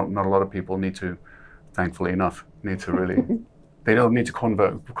theme that not a lot of people need to, thankfully enough, need to really. They don't need to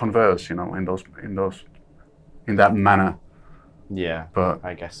converse, you know, in that manner. Yeah, but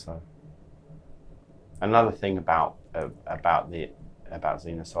I guess so. Another thing about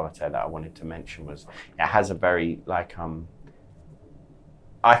Xena Solitaire that I wanted to mention was it has a very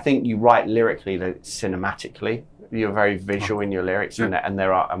I think you write lyrically, cinematically. You're very visual in your lyrics,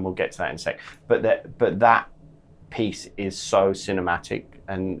 and we'll get to that in a sec. But that piece is so cinematic,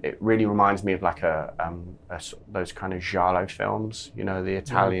 and it really reminds me of like those kind of giallo films, you know, the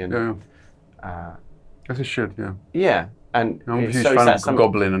Italian. As it should, yeah. Yeah, and I'm a huge fan of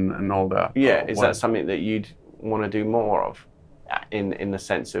Goblin and all that. Yeah, is that something that you'd want to do more of, in the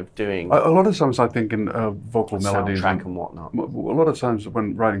sense of doing? A lot of times I think in vocal melodies and whatnot. A lot of times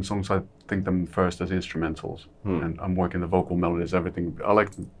when writing songs, I think them first as instrumentals, and I'm working the vocal melodies, everything. I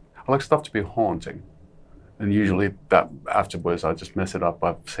like stuff to be haunting. And usually that afterwards, I just mess it up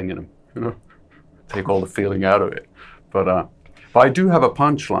by singing them, you know, take all the feeling out of it. But I do have a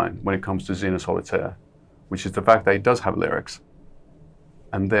punchline when it comes to Xena Solitaire, which is the fact that it does have lyrics,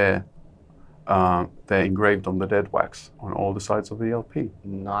 and they're engraved on the dead wax on all the sides of the LP.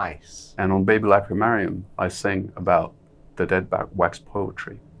 Nice. And on Baby Lacrimarium, I sing about the dead wax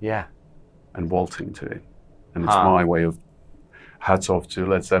poetry. Yeah. And waltzing to it, and it's my way of hats off to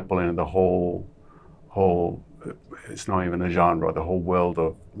Led Zeppelin and the whole, it's not even a genre, the whole world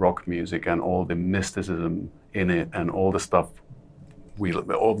of rock music and all the mysticism in it and all the stuff,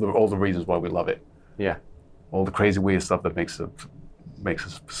 all the reasons why we love it. Yeah. All the crazy weird stuff that makes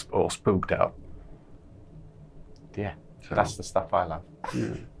us all spooked out. Yeah, so, that's the stuff I love.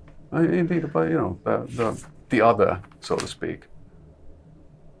 Yeah. Indeed, but you know, the other, so to speak.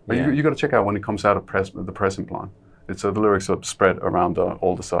 But you got to check out when it comes out of the present plan. It's the lyrics are spread around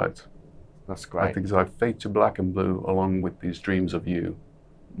all the sides. That's great. I think it's like fade to black and blue, along with these dreams of you.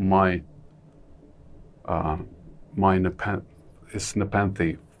 My it's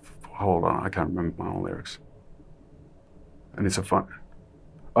Nepenthe. Hold on, I can't remember my own lyrics. And it's a fun.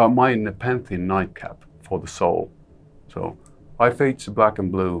 My Nepenthe nightcap for the soul. So I fade to black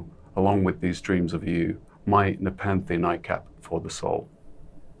and blue, along with these dreams of you. My Nepenthe nightcap for the soul.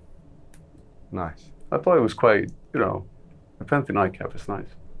 Nice. I thought it was quite, you know, Nepenthe nightcap is nice.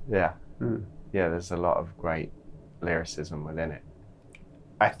 Yeah. Yeah, there's a lot of great lyricism within it.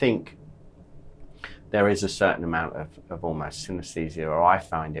 I think there is a certain amount of almost synesthesia, or I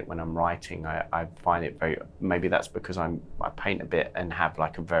find it when I'm writing. I find it very, maybe that's because I paint a bit and have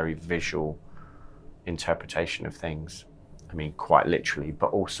like a very visual interpretation of things. I mean, quite literally,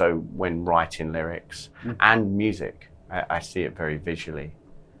 but also when writing lyrics and music, I see it very visually.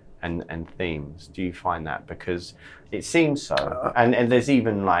 And themes. Do you find that? Because it seems so. And there's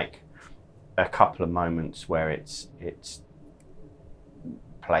even like a couple of moments where it's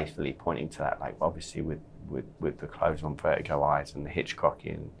playfully pointing to that, like obviously with the closed on vertigo eyes and the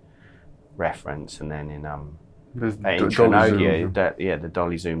Hitchcockian reference, and then in Tronogia, the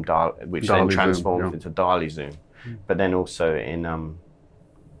dolly zoom, which then transforms into Dali zoom. But then also in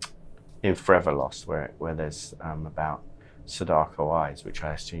in Forever Lost, where there's about Sadako eyes, which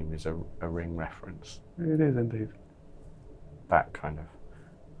I assume is a Ring reference. It is indeed. That kind of,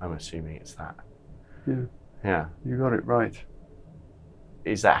 I'm assuming it's that. Yeah. Yeah. You got it right.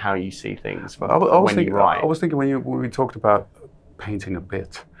 Is that how you see things I was when thinking, you write? I was thinking when we talked about painting a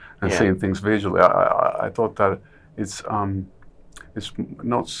bit and Yeah. seeing things visually, I thought that it's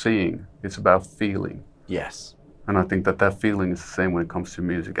not seeing, it's about feeling. Yes. And I think that feeling is the same when it comes to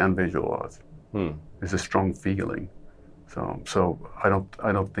music and visual art. It's a strong feeling. So I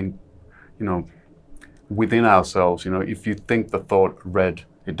don't think, within ourselves, if you think the thought red,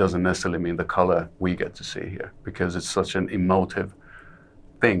 it doesn't necessarily mean the color we get to see here, because it's such an emotive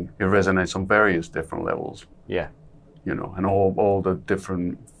thing. It resonates on various different levels. Yeah. And all the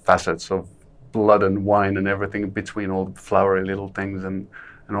different facets of blood and wine and everything in between, all the flowery little things and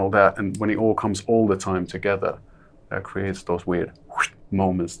all that. And when it all comes all the time together, that creates those weird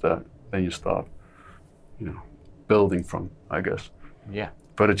moments that then you start, building from, I guess. Yeah.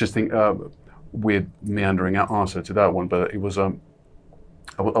 But I just think, weird meandering answer to that one, but it was, I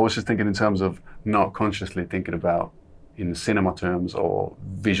was just thinking in terms of not consciously thinking about in cinema terms or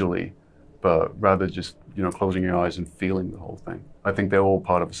visually, but rather just, closing your eyes and feeling the whole thing. I think they're all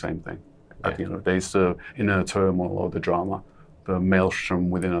part of the same thing. At the end of the day, it's the inner turmoil or the drama, the maelstrom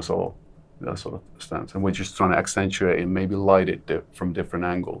within us all, that sort of stance. And we're just trying to accentuate it and maybe light it from different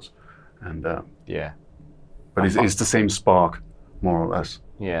angles. And yeah. But it's the same spark, more or less.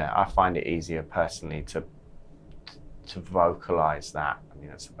 Yeah, I find it easier personally to vocalize that. I mean,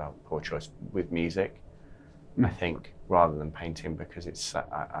 it's about poor choice with music, I think, rather than painting, because it's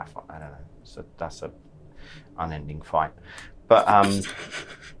I don't know. So that's a unending fight. But I've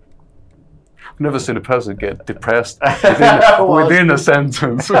never seen a person get depressed within a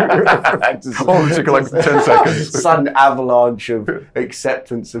sentence. Only took like 10 seconds. Sudden avalanche of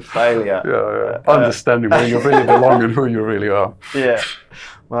acceptance of failure. Yeah. Understanding where you really belong and who you really are. Yeah.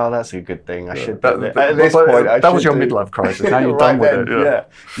 Well, that's a good thing. I should. At this point, that was your midlife crisis. Now you're done with it. Yeah.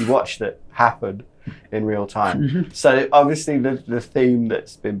 You watched it happen in real time. So obviously, the theme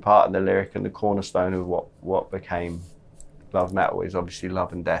that's been part of the lyric and the cornerstone of what became Love Metal is obviously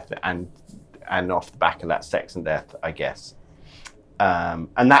love and death, and off the back of that, sex and death, I guess.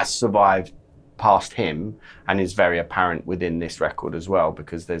 And that's survived past him and is very apparent within this record as well,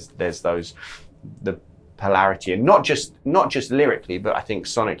 because there's the polarity, and not just lyrically, but I think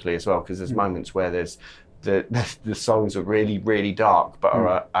sonically as well, because there's moments where there's the songs are really, really dark, but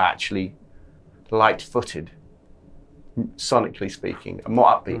are actually light-footed, sonically speaking, and more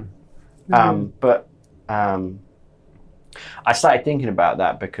upbeat. But I started thinking about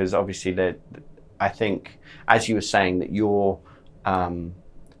that because obviously I think, as you were saying, that your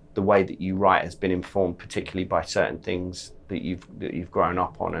the way that you write has been informed particularly by certain things that you've grown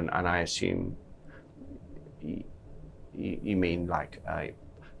up on, and I assume you mean like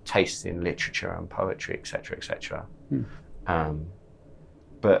tastes in literature and poetry, etc., etc.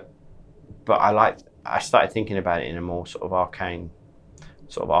 But I started thinking about it in a more sort of arcane,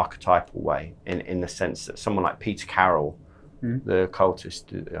 sort of archetypal way, in the sense that someone like Peter Carroll, the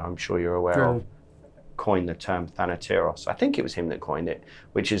occultist, I'm sure you're aware of, coined the term Thanateros. I think it was him that coined it,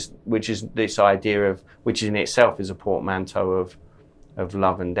 which is this idea of, which in itself is a portmanteau of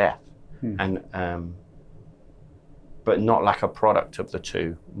love and death, and but not like a product of the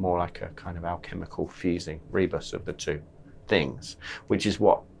two, more like a kind of alchemical fusing, rebus of the two things, which is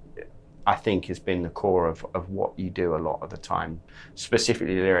what I think has been the core of what you do a lot of the time,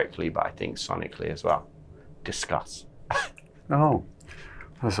 specifically lyrically, but I think sonically as well. Discuss. Oh,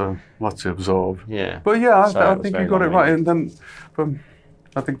 that's a lot to absorb. Yeah. But yeah, I think you got it right. And then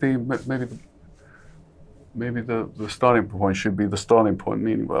I think maybe the starting point should be the starting point,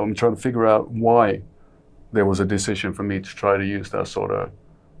 meaning, well, I'm trying to figure out why there was a decision for me to try to use that sort of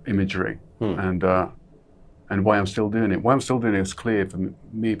imagery, and why I'm still doing it. Why I'm still doing it is clear for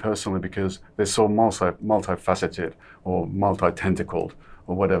me personally, because they're so multifaceted or multi-tentacled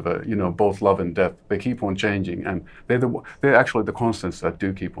or whatever. Both love and death, they keep on changing, and they're actually the constants that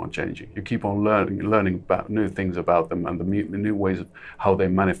do keep on changing. You keep on learning about new things about them and the new ways of how they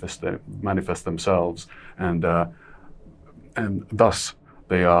manifest themselves, and thus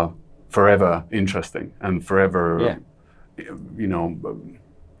they are forever interesting and forever, I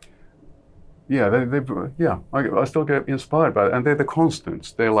still get inspired by it, and they're the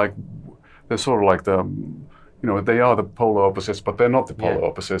constants. They're sort of like they are the polar opposites, but they're not the polar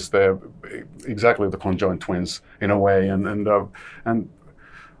opposites. They're exactly the conjoined twins in a way, and they're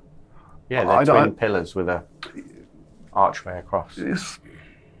twin pillars with a archway across.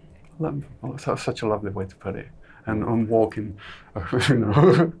 That's such a lovely way to put it. and I'm walking, you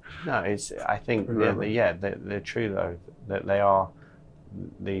know. No, I think they're true though, that they are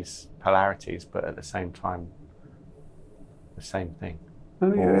these polarities, but at the same time, the same thing.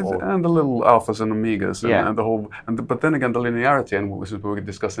 And the little alphas and omegas, and the whole, but then again, the linearity, and we were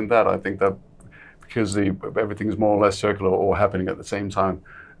discussing that. I think that because everything is more or less circular or happening at the same time,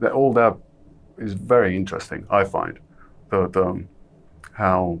 that all that is very interesting. I find that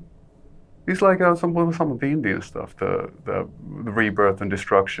how it's like some of the Indian stuff, the rebirth and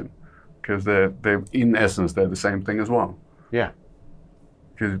destruction, because they're in essence they're the same thing as well. Yeah.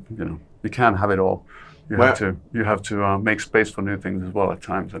 Because you can't have it all. You have to make space for new things as well at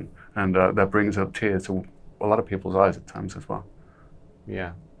times, and that brings a tear to a lot of people's eyes at times as well.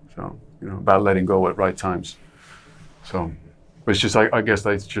 Yeah. So about letting go at right times. So, but it's just I guess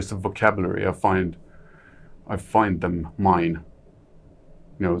that's just a vocabulary. I find them mine.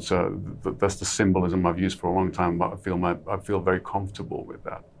 It's that's the symbolism I've used for a long time. But I feel very comfortable with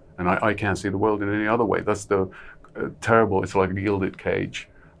that, and I can't see the world in any other way. That's the terrible. It's like a gilded cage,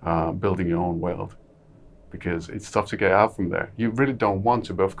 building your own world. Because it's tough to get out from there. You really don't want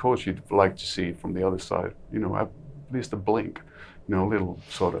to, but of course you'd like to see it from the other side. At least a blink, a little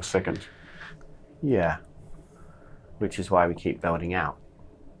sort of second. Yeah. Which is why we keep building out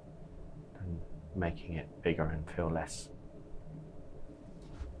and making it bigger and feel less.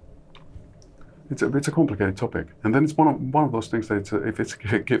 It's a complicated topic, and then it's one of those things that if it's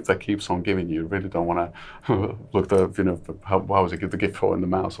a gift that keeps on giving, you really don't want to look how was it the gift for in the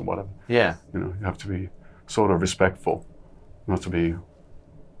mouse or whatever. Yeah. You have to be sort of respectful, not to be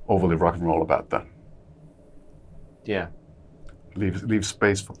overly rock and roll about that. Yeah. Leave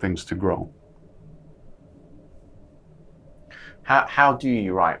space for things to grow. How do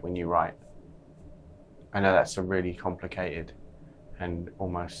you write when you write? I know that's a really complicated and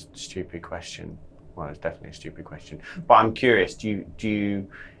almost stupid question. Well, it's definitely a stupid question. But I'm curious,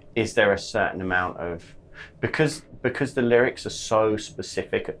 is there a certain amount of, because the lyrics are so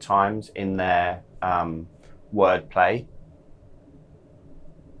specific at times in their wordplay,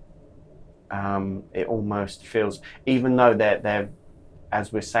 it almost feels, even though they're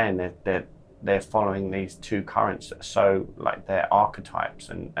as we're saying, they're following these two currents, so like they're archetypes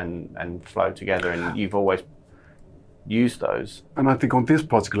and flow together, and you've always used those. And I think on this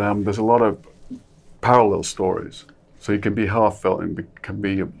particular album, there's a lot of parallel stories. So it can be heartfelt and it can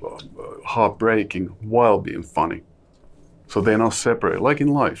be heartbreaking while being funny. So they're not separate, like in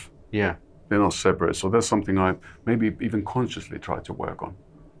life. Yeah. They're not separate. So that's something I maybe even consciously try to work on.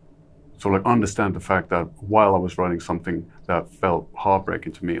 So like understand the fact that while I was writing something that felt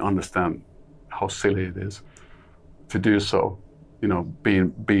heartbreaking to me, understand how silly it is to do so.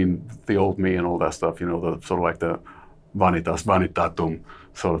 Being the old me and all that stuff, the sort of like the vanitas vanitatum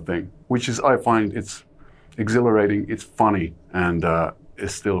sort of thing, which is, I find it's exhilarating, it's funny, and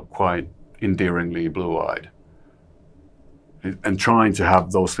it's still quite endearingly blue-eyed. And trying to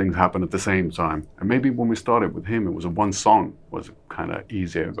have those things happen at the same time. And maybe when we started with him, it was one song was kind of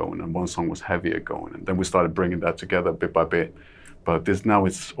easier going and one song was heavier going. And then we started bringing that together bit by bit. But now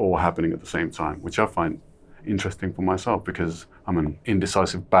it's all happening at the same time, which I find interesting for myself because I'm an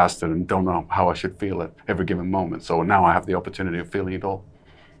indecisive bastard and don't know how I should feel at every given moment. So now I have the opportunity of feeling it all.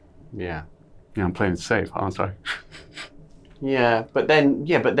 Yeah. Yeah, I'm playing it safe, aren't I? Yeah, but then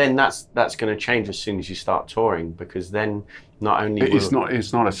that's going to change as soon as you start touring, because then not only it's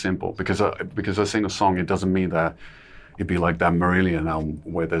not as simple because I sing a song. It doesn't mean that it'd be like that Marillion album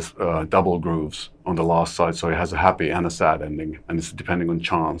where there's double grooves on the last side, so it has a happy and a sad ending, and it's depending on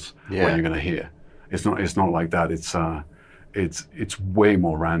chance what you're gonna hear. It's not like that. It's way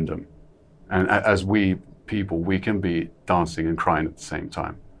more random, and as we people, we can be dancing and crying at the same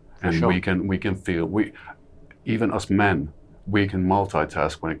time, and sure. we can feel even us men. We can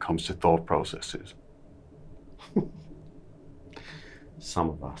multitask when it comes to thought processes. Some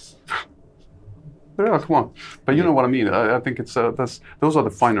of us. Yeah, come on. But you know what I mean. I think it's those are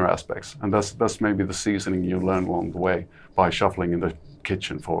the finer aspects, and that's maybe the seasoning you learn along the way by shuffling in the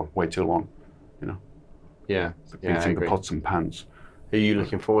kitchen for way too long. Yeah. Eating the pots and pans. Are you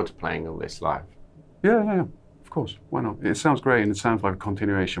looking forward to playing all this live? Yeah. Of course. Why not? It sounds great, and it sounds like a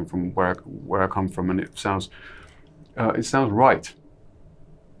continuation from where I come from, and it sounds right.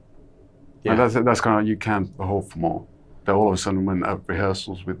 Yeah. And that's kind of, you can't hope for more. That all of a sudden, when at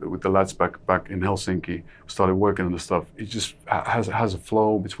rehearsals with the lads back in Helsinki, started working on the stuff, it just has a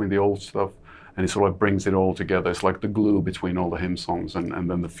flow between the old stuff, and it sort of brings it all together. It's like the glue between all the hymn songs and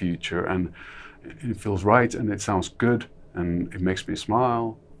then the future, and it feels right, and it sounds good, and it makes me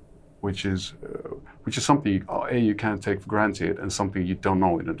smile, which is something you can't take for granted, and something you don't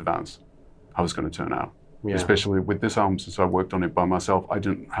know in advance how it's going to turn out. Yeah. Especially with this album, since I worked on it by myself, I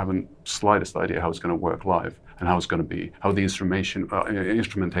didn't have the slightest idea how it's going to work live and how it's going to be, how the instrumentation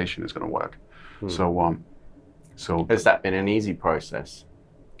is going to work. So has that been an easy process?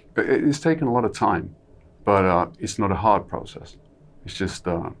 It's taken a lot of time, but it's not a hard process. It's just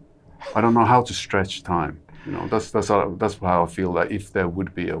I don't know how to stretch time. You know, that's how I feel that if there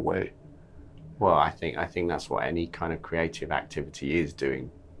would be a way. Well, I think that's what any kind of creative activity is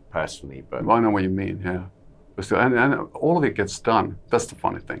doing, personally. But I know what you mean, yeah. But still, and all of it gets done. That's the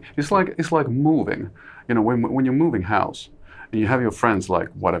funny thing. It's like moving. You know, when you're moving house, and you have your friends like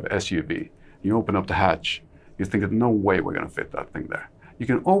whatever SUV, you open up the hatch, you think that no way we're gonna fit that thing there. You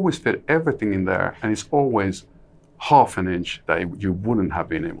can always fit everything in there, and it's always half an inch that you wouldn't have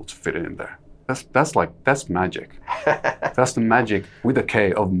been able to fit it in there. That's magic. That's the magic with a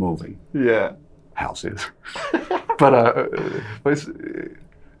K of moving. Yeah. Houses. but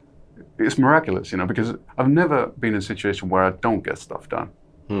it's miraculous, you know, because I've never been in a situation where I don't get stuff done.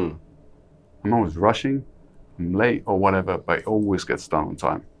 I'm always rushing, I'm late or whatever, but it always gets done on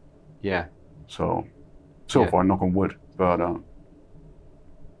time. Yeah. So far, knock on wood. But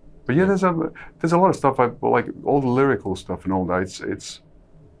yeah, there's a lot of stuff I like, all the lyrical stuff and all that. It's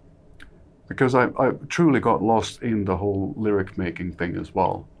because I truly got lost in the whole lyric making thing as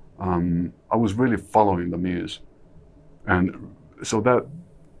well. I was really following the muse, and so that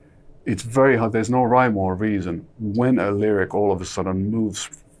it's very hard. There's no rhyme or reason when a lyric all of a sudden moves,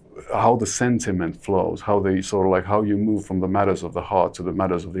 how the sentiment flows, how they sort of like how you move from the matters of the heart to the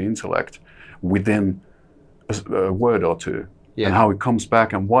matters of the intellect within a word or two. Yeah. And how it comes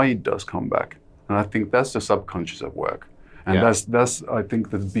back and why it does come back. And I think that's the subconscious at work. And that's I think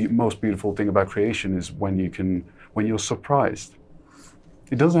the most beautiful thing about creation is when you're surprised.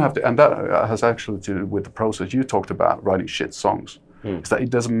 It doesn't have to, and that has actually to do with the process you talked about, writing shit songs. Is that it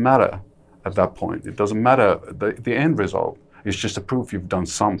doesn't matter at that point. It doesn't matter, the end result is just a proof you've done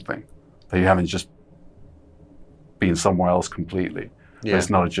something, that you haven't just been somewhere else completely. Yeah. It's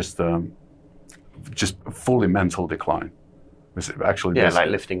not just fully mental decline. It's actually like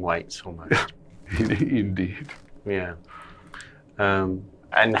lifting weights almost. Indeed. Yeah. And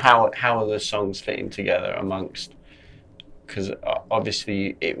how are the songs fitting together amongst? Because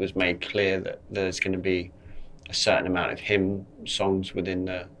obviously it was made clear that there's going to be a certain amount of hymn songs within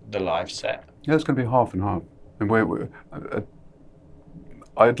the live set. Yeah, it's going to be half and half. And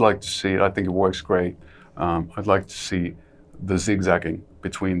I'd like to see it. I think it works great. I'd like to see the zigzagging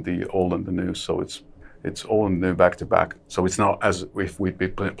between the old and the new. So it's all in the new back to back. So it's not as if we'd be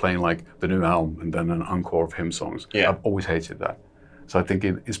playing like the new album and then an encore of hymn songs. Yeah. I've always hated that. So I think,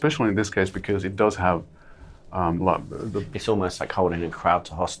 especially in this case, because it does have it's almost like holding a crowd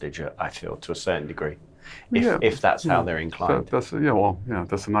to hostage, I feel, to a certain degree, if that's how they're inclined. That's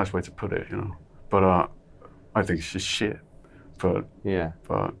a nice way to put it, you know. But I think it's just shit. But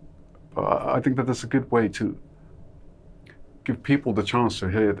I think that that's a good way to give people the chance to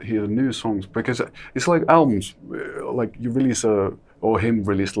hear new songs, because it's like albums, like you release him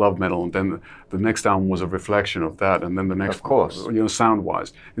released Love Metal, and then the next album was a reflection of that, and then the next, of course, you know,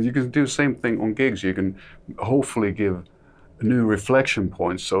 sound-wise. And you can do the same thing on gigs. You can hopefully give new reflection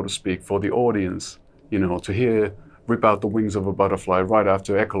points, so to speak, for the audience, you know, to hear Rip Out the Wings of a Butterfly right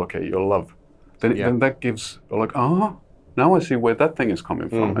after Echolocate Your Love. Then that gives, like, now I see where that thing is coming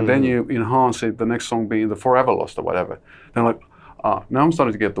from. Mm-hmm. And then you enhance it, the next song being the Forever Lost or whatever. Then like, now I'm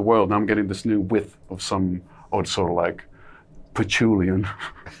starting to get the world. Now I'm getting this new width of some odd sort of like Pachulian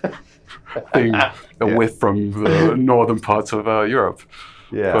thing, a width from the northern parts of Europe.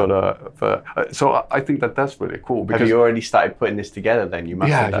 Yeah. But so I think that's really cool. Because have you already started putting this together then? You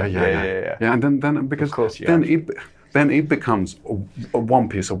must have done. Yeah. And then because of course then it becomes a one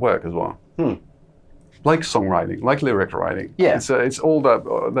piece of work as well. Like songwriting, like lyric writing. Yeah. It's all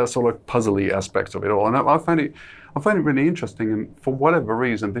that sort of puzzly aspects of it all. And I find it really interesting. And for whatever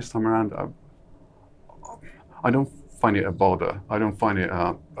reason, this time around, I don't find it a bother. I don't find it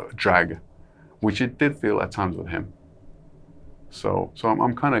a drag, which it did feel at times with him. So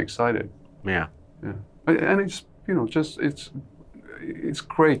I'm kind of excited. Yeah. And it's, you know, it's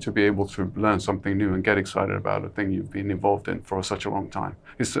great to be able to learn something new and get excited about a thing you've been involved in for such a long time.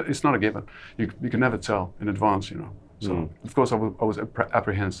 It's not a given. You can never tell in advance, you know. So of course I was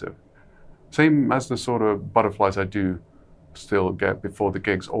apprehensive. Same as the sort of butterflies I do still get before the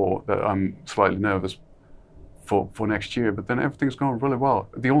gigs, or that I'm slightly nervous for next year. But then everything's going really well.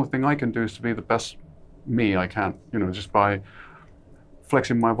 The only thing I can do is to be the best me I can, you know, just by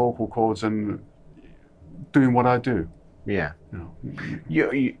flexing my vocal cords and doing what I do. Yeah.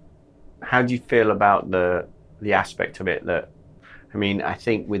 You how do you feel about the aspect of it that, I mean, I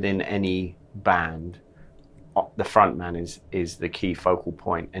think within any band, the frontman is the key focal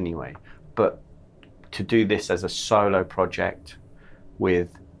point anyway. But to do this as a solo project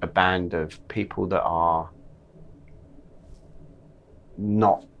with a band of people that are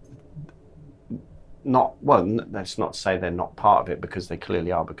not well, let's not say they're not part of it, because they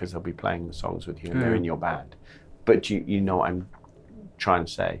clearly are, because they'll be playing the songs with you and they're in your band. But you know what I'm trying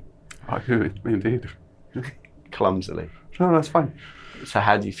to say. I do, indeed. Clumsily. No, that's fine. So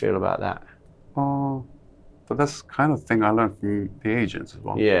how do you feel about that? But that's the kind of thing I learned from the Agents as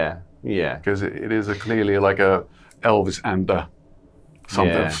well. Yeah. Because it is clearly like a Elvis and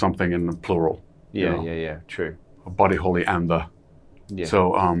something in the plural. Yeah, true. A Buddy Holly and the. Yeah.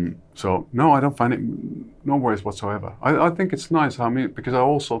 So no, I don't find it no worries whatsoever. I think it's nice because I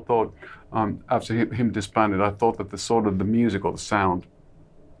also thought after him disbanded, I thought that the music or the sound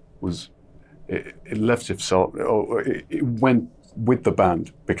was it left itself, or it went with the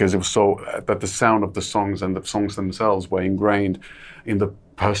band, because it was so that the sound of the songs and the songs themselves were ingrained in the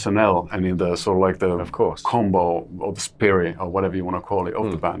personnel and in the sort of like the combo or the spirit or whatever you want to call it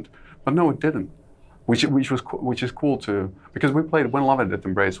of the band. But no, it didn't. Which is cool too, because we played When Love and Death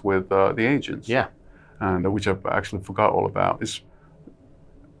Embrace with the Agents. Yeah. And which I actually forgot all about.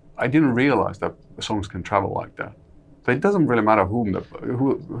 I didn't realize that songs can travel like that. So it doesn't really matter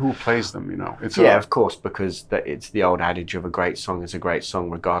who plays them, you know. Of course, because it's the old adage of a great song is a great song,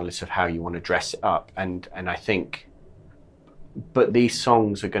 regardless of how you want to dress it up. And I think, but these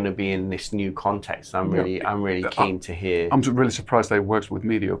songs are going to be in this new context. I'm really keen to hear. I'm really surprised they works with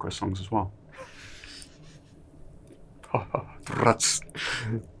mediocre songs as well. Rats.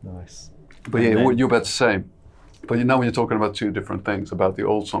 Nice. But what you're about to say. But now when you're talking about two different things, about the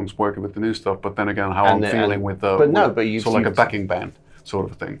old songs working with the new stuff, but then again, how I'm feeling with the... like a backing band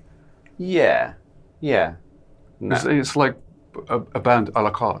sort of thing. Yeah. No. It's like a band a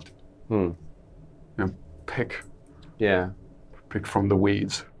la carte. You know, pick from the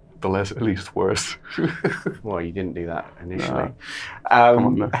weeds, the least worst. Well, you didn't do that initially.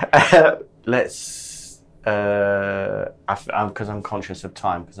 Come on, let's... because I'm conscious of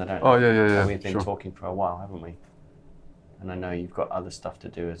time, because I don't know. Yeah. We've been talking for a while, haven't we? And I know you've got other stuff to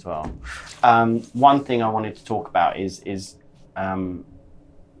do as well. One thing I wanted to talk about is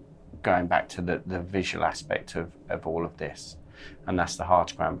going back to the visual aspect of all of this, and that's the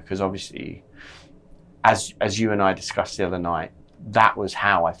Heartagram, because obviously, as you and I discussed the other night, that was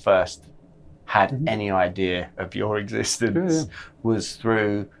how I first had any idea of your existence, was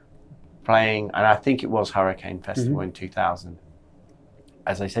through playing, and I think it was Hurricane Festival in 2000.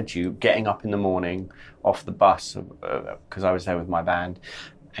 As I said to you, getting up in the morning off the bus, because I was there with my band,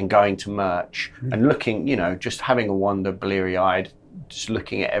 and going to merch and looking, just having a wander, bleary-eyed, just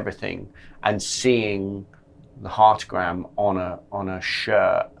looking at everything and seeing the Heartagram on a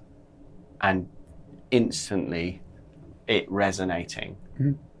shirt, and instantly it resonating,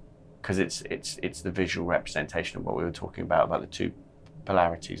 because it's the visual representation of what we were talking about the two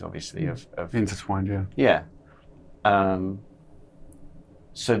polarities, obviously, of intertwined. Yeah.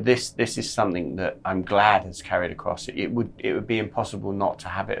 So this is something that I'm glad has carried across. It would be impossible not to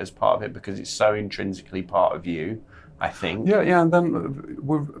have it as part of it, because it's so intrinsically part of you, I think. Yeah, and then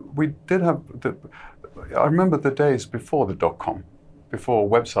we did have I remember the days before the .com, before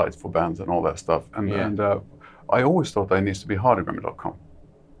websites for bands and all that stuff, and I always thought there needs to be Heartagram.com.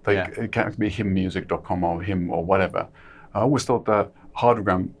 It can't be himmusic.com or him or whatever. I always thought that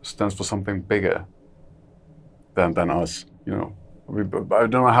Heartagram stands for something bigger than us, I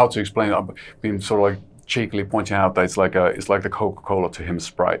don't know how to explain it. I've been sort of like cheekily pointing out that it's like the Coca-Cola to him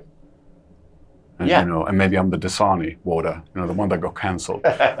Sprite. And, and maybe I'm the Dasani water, the one that got cancelled.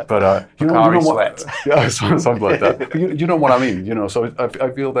 But you know what? Yeah, something like that. But you know what I mean, So I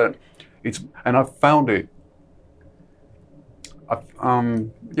feel that and I found it.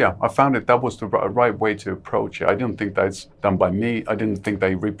 I found it. That was the right way to approach it. I didn't think that's done by me. I didn't think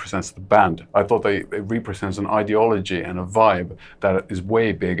that it represents the band. I thought it represents an ideology and a vibe that is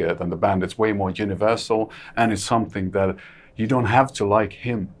way bigger than the band. It's way more universal, and it's something that you don't have to like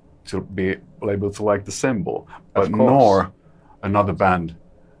him to be able to like the symbol, but nor another band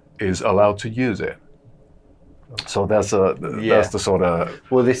is allowed to use it. So that's the sort of...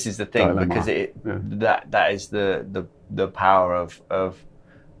 Well, this is the thing, dilemma. Because that is the power of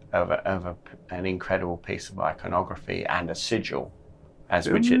an incredible piece of iconography and a sigil, as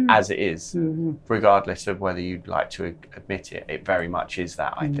it is, regardless of whether you'd like to admit it. It very much is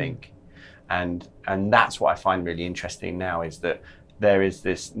that, I think, and that's what I find really interesting now, is that there is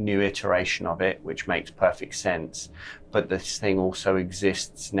this new iteration of it, which makes perfect sense, but this thing also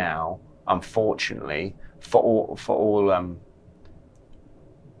exists now, unfortunately, for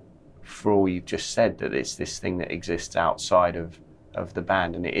for all you've just said, that it's this thing that exists outside of the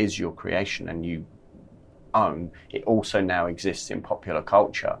band, and it is your creation and you own, it also now exists in popular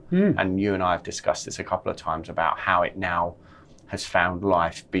culture. And you and I have discussed this a couple of times about how it now has found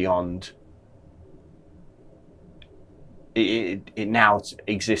life beyond. It now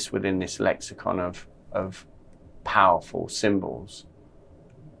exists within this lexicon of powerful symbols,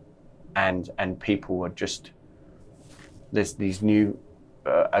 and people are just, there's these new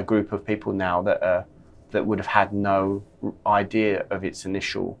a group of people now that would have had no idea of its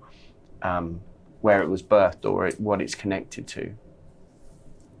initial where it was birthed or what it's connected to.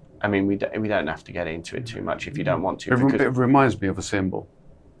 I mean, we don't have to get into it too much if you don't want to. It reminds me of a symbol,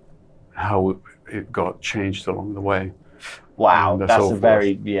 how it got changed along the way. Wow, that's a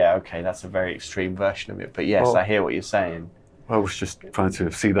very that's a very extreme version of it. But yes, I hear what you're saying. I was just trying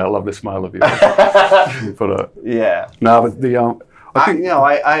to see that lovely smile of yours. But no, but the I think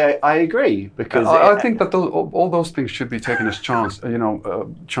I agree, because I think that all those things should be taken as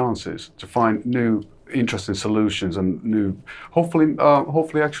chances to find new interesting solutions and new, hopefully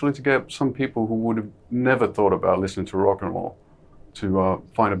actually to get some people who would have never thought about listening to rock and roll to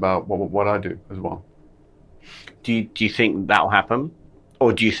find about what I do as well. Do you think that'll happen,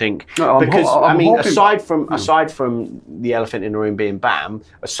 or do you think I'm hoping, aside from the elephant in the room being BAM,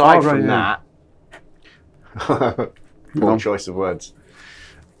 that, poor choice of words.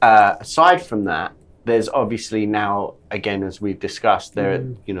 Aside from that, there's obviously now, again, as we've discussed,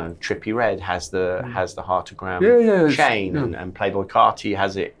 Trippie Redd has the heartogram chain, and Playboy Carti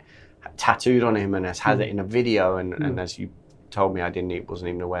has it tattooed on him and has it in a video, and as you told me, wasn't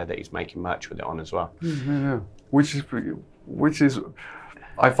even aware that he's making merch with it on as well. Which is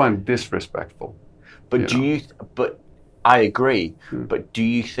I find disrespectful. But I agree. But do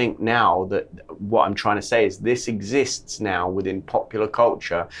you think now that what I'm trying to say is this exists now within popular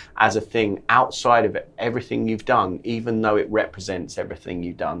culture as a thing outside of everything you've done, even though it represents everything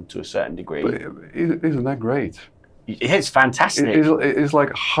you've done to a certain degree? But isn't that great? It's fantastic. It's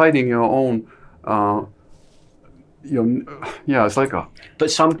like hiding your own. It's like a.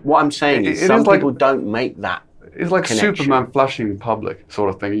 But what I'm saying is some people don't make that. It's like connection. Superman flashing in public, sort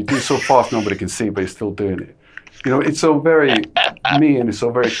of thing. You do it so fast nobody can see, but you're still doing it. It's so very me, and it's so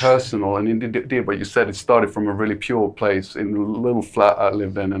very personal. And indeed, what you said, it started from a really pure place in a little flat I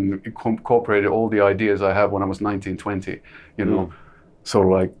lived in, and incorporated all the ideas I had when I was 19, 20. So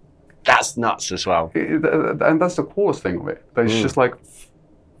like. That's nuts as well. And that's the coolest thing of it. But it's just like,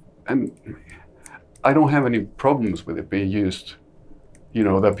 and I don't have any problems with it being used.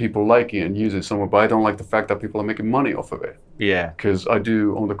 That people like it and use it somewhere, but I don't like the fact that people are making money off of it. Yeah. Because I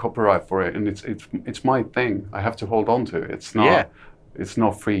do own the copyright for it, and it's my thing. I have to hold on to it. It's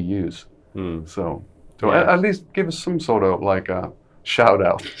not free use. So at least give us some sort of like a shout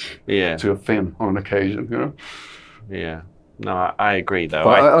out to a Finn on occasion, Yeah. No, I agree though.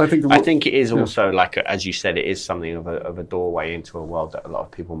 But I think it is also like, as you said, it is something of a doorway into a world that a lot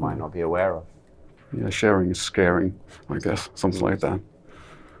of people might not be aware of. Yeah, sharing is scaring, I guess, something like that.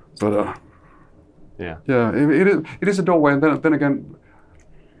 But it is a doorway, and then again,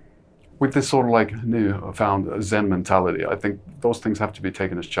 with this sort of like new found Zen mentality, I think those things have to be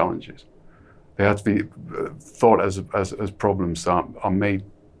taken as challenges. They have to be thought as problems are made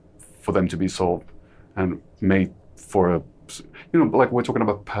for them to be solved, and made for like we're talking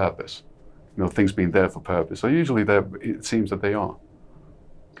about purpose. Things being there for purpose. So usually it seems that they are,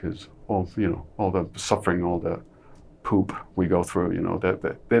 because all the suffering, all the poop we go through,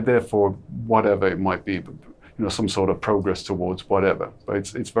 they're there for whatever it might be, but some sort of progress towards whatever. But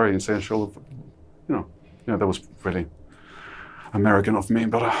it's very essential. That was really American of me,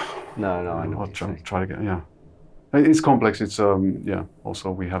 but no, I know. I'll try to get It's complex. It's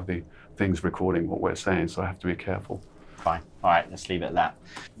Also, we have the things recording what we're saying, so I have to be careful. Fine. All right, let's leave it at that.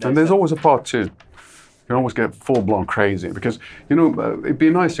 And there's always a part two. You can always get full-blown crazy, because it'd be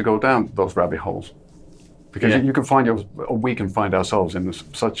nice to go down those rabbit holes, because you can we can find ourselves in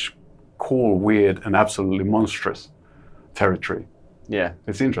such cool, weird, and absolutely monstrous territory. Yeah,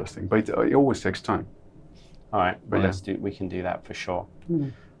 it's interesting, but it always takes time. All right, well, we can do that for sure.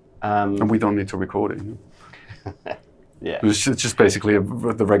 And we don't need to record it. Yeah, it's just basically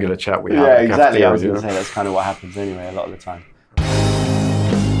the regular chat we have. Yeah, exactly. I was going to say that's kind of what happens anyway a lot of the time.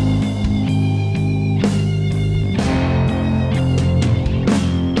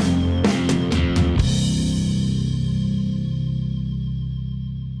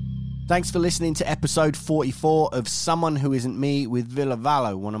 Thanks for listening to episode 44 of Someone Who Isn't Me with Ville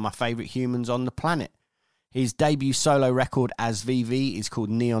Valo, one of my favourite humans on the planet. His debut solo record as VV is called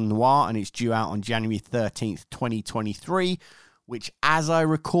Neon Noir, and it's due out on January 13th, 2023, which, as I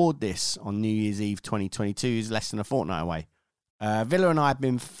record this on New Year's Eve 2022, is less than a fortnight away. Villa and I have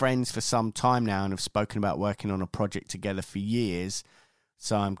been friends for some time now and have spoken about working on a project together for years.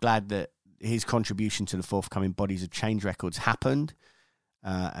 So I'm glad that his contribution to the forthcoming Bodies of Change records happened,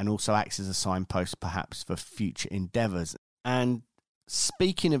 and also acts as a signpost perhaps for future endeavours. And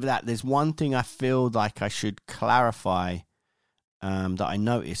speaking of that, there's one thing I feel like I should clarify that I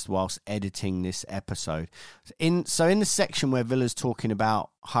noticed whilst editing this episode. In the section where Villa's talking about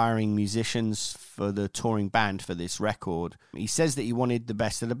hiring musicians for the touring band for this record, he says that he wanted the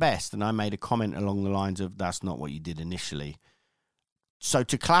best of the best, and I made a comment along the lines of, that's not what you did initially. So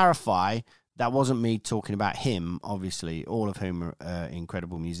to clarify, that wasn't me talking about him, obviously, all of whom are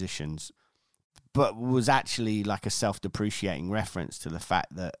incredible musicians, but was actually like a self-depreciating reference to the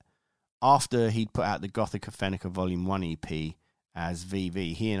fact that after he'd put out the Gothica Phoenica Volume 1 EP as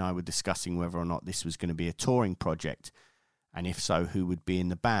VV, he and I were discussing whether or not this was going to be a touring project, and if so, who would be in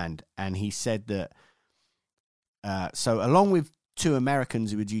the band. And he said that, so along with two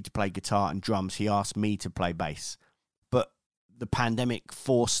Americans who were due to play guitar and drums, he asked me to play bass. But the pandemic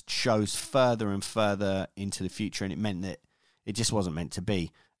forced shows further and further into the future, and it meant that it just wasn't meant to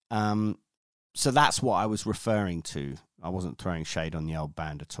be. So that's what I was referring to. I wasn't throwing shade on the old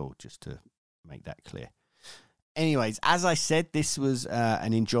band at all, just to make that clear. Anyways, as I said, this was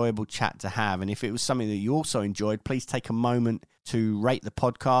an enjoyable chat to have. And if it was something that you also enjoyed, please take a moment to rate the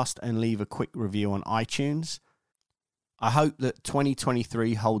podcast and leave a quick review on iTunes. I hope that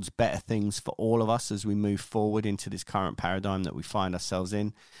 2023 holds better things for all of us as we move forward into this current paradigm that we find ourselves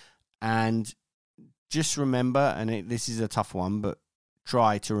in. And just remember, and this is a tough one, but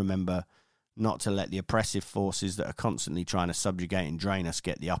try to remember not to let the oppressive forces that are constantly trying to subjugate and drain us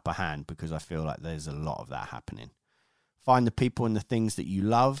get the upper hand, because I feel like there's a lot of that happening. Find the people and the things that you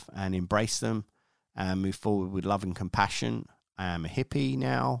love and embrace them, and move forward with love and compassion. I am a hippie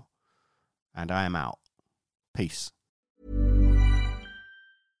now, and I am out. Peace.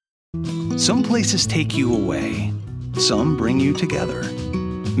 Some places take you away. Some bring you together.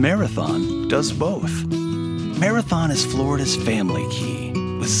 Marathon does both. Marathon is Florida's family key,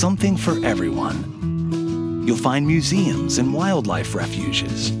 with something for everyone. You'll find museums and wildlife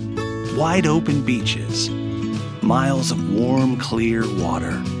refuges, wide open beaches, miles of warm, clear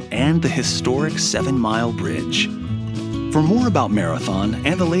water, and the historic 7-mile bridge. For more about Marathon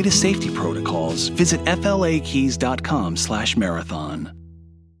and the latest safety protocols, visit flakeys.com/marathon.